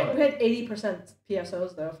 We had 80%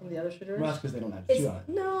 PSOs though from the other shooters. Well, that's because they don't have to shoot on it.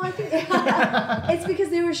 No, I think it's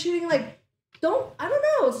because they were shooting I don't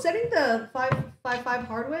know, setting the 5-5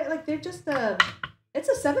 hard way, like they're just it's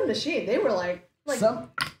a 7 machine. They were like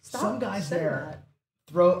some guys there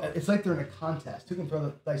throw. It's like they're in a contest. Who can throw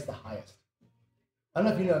the dice the highest? I don't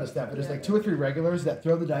know if you noticed that, but there's like 2 or 3 regulars that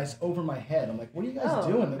throw the dice over my head. I'm like, what are you guys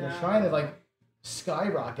doing? They're trying to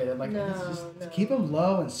skyrocket and keep them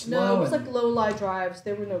low and slow. No, it was like low lie drives.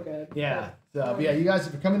 They were no good. Yeah. But yeah, you guys,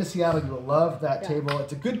 if you're coming to Seattle, you will love that table.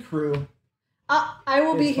 It's a good crew. I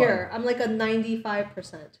will be here. I'm like a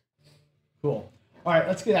 95%. Cool. All right,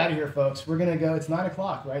 let's get out of here, folks. We're going to go. It's 9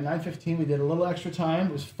 o'clock, right? 9:15. We did a little extra time.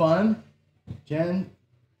 It was fun. Jen,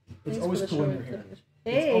 it's always cool when you're here.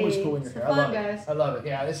 It's always cool when you're here. I love it.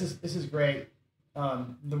 Yeah, this is great.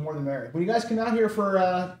 The more the merrier. When you guys come out here for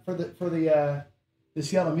the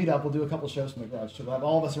Seattle meetup, we'll do a couple shows from the garage. So we'll have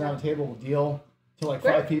all of us around the table. We'll deal to like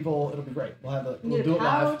 5 people. It'll be great. We'll do it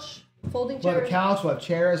live. Folding chairs. We'll have a couch. We'll have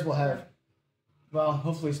chairs. We'll have well,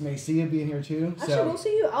 hopefully may see you being here too. Actually, so we'll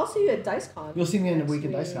see you. I'll see you at DiceCon. you'll see me in a week at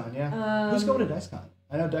week. DiceCon. Yeah. Who's going to DiceCon?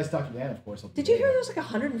 I know Dice Dr. Dan, of course. Did you hear there's like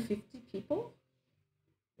 150 people?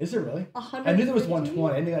 Is there really? 150? I knew there was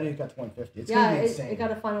 120. I knew it got to 150. It's gonna be insane. It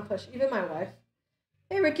got a final push. Even my wife.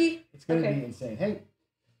 Hey, Ricky. It's gonna be insane. Hey.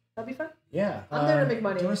 That'll be fun. Yeah. I'm there to make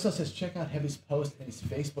money. Doris still says check out Heavy's post in his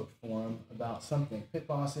Facebook forum about something. Pit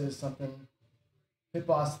bosses, something. Pit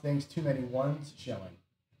boss thinks too many ones showing.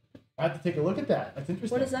 I have to take a look at that. That's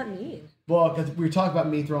interesting. What does that mean? Well, because we were talking about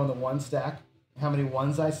me throwing the one stack, how many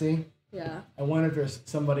ones I see. Yeah. I wonder if there's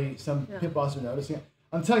some pit boss are noticing it.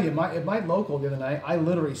 I'm telling you, at my local the other night, I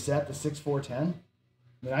literally set the 6-4-10. I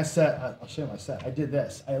mean, I'll show you my set. I did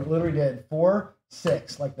this. I literally did 4,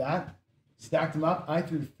 6 like that, stacked them up. I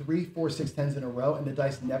threw 3, 4, 6 10s in a row, and the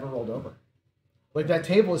dice never rolled over. Like that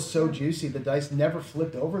table is so juicy, the dice never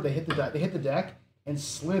flipped over. They hit the deck and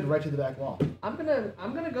slid right to the back wall. I'm gonna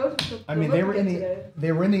go. I mean, they were in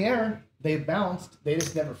the air. They bounced. They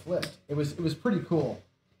just never flipped. It was pretty cool.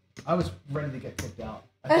 I was ready to get kicked out.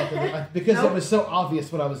 I thought because it was so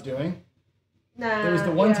obvious what I was doing. Nah. There was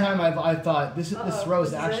the one time I thought this throw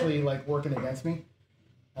is actually like working against me.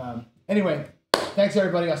 Anyway, thanks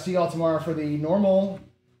everybody. I'll see y'all tomorrow for the normal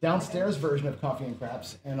downstairs version of Coffee and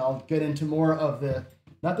Craps, and I'll get into more of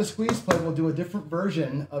not the squeeze play. We'll do a different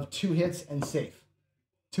version of 2 hits and safe.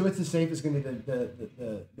 2 hits and safe is going to be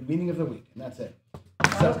the meaning of the week, and that's it.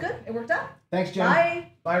 That was good. It worked out. Thanks, Jen. Bye.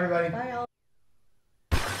 Bye, everybody. Bye, all.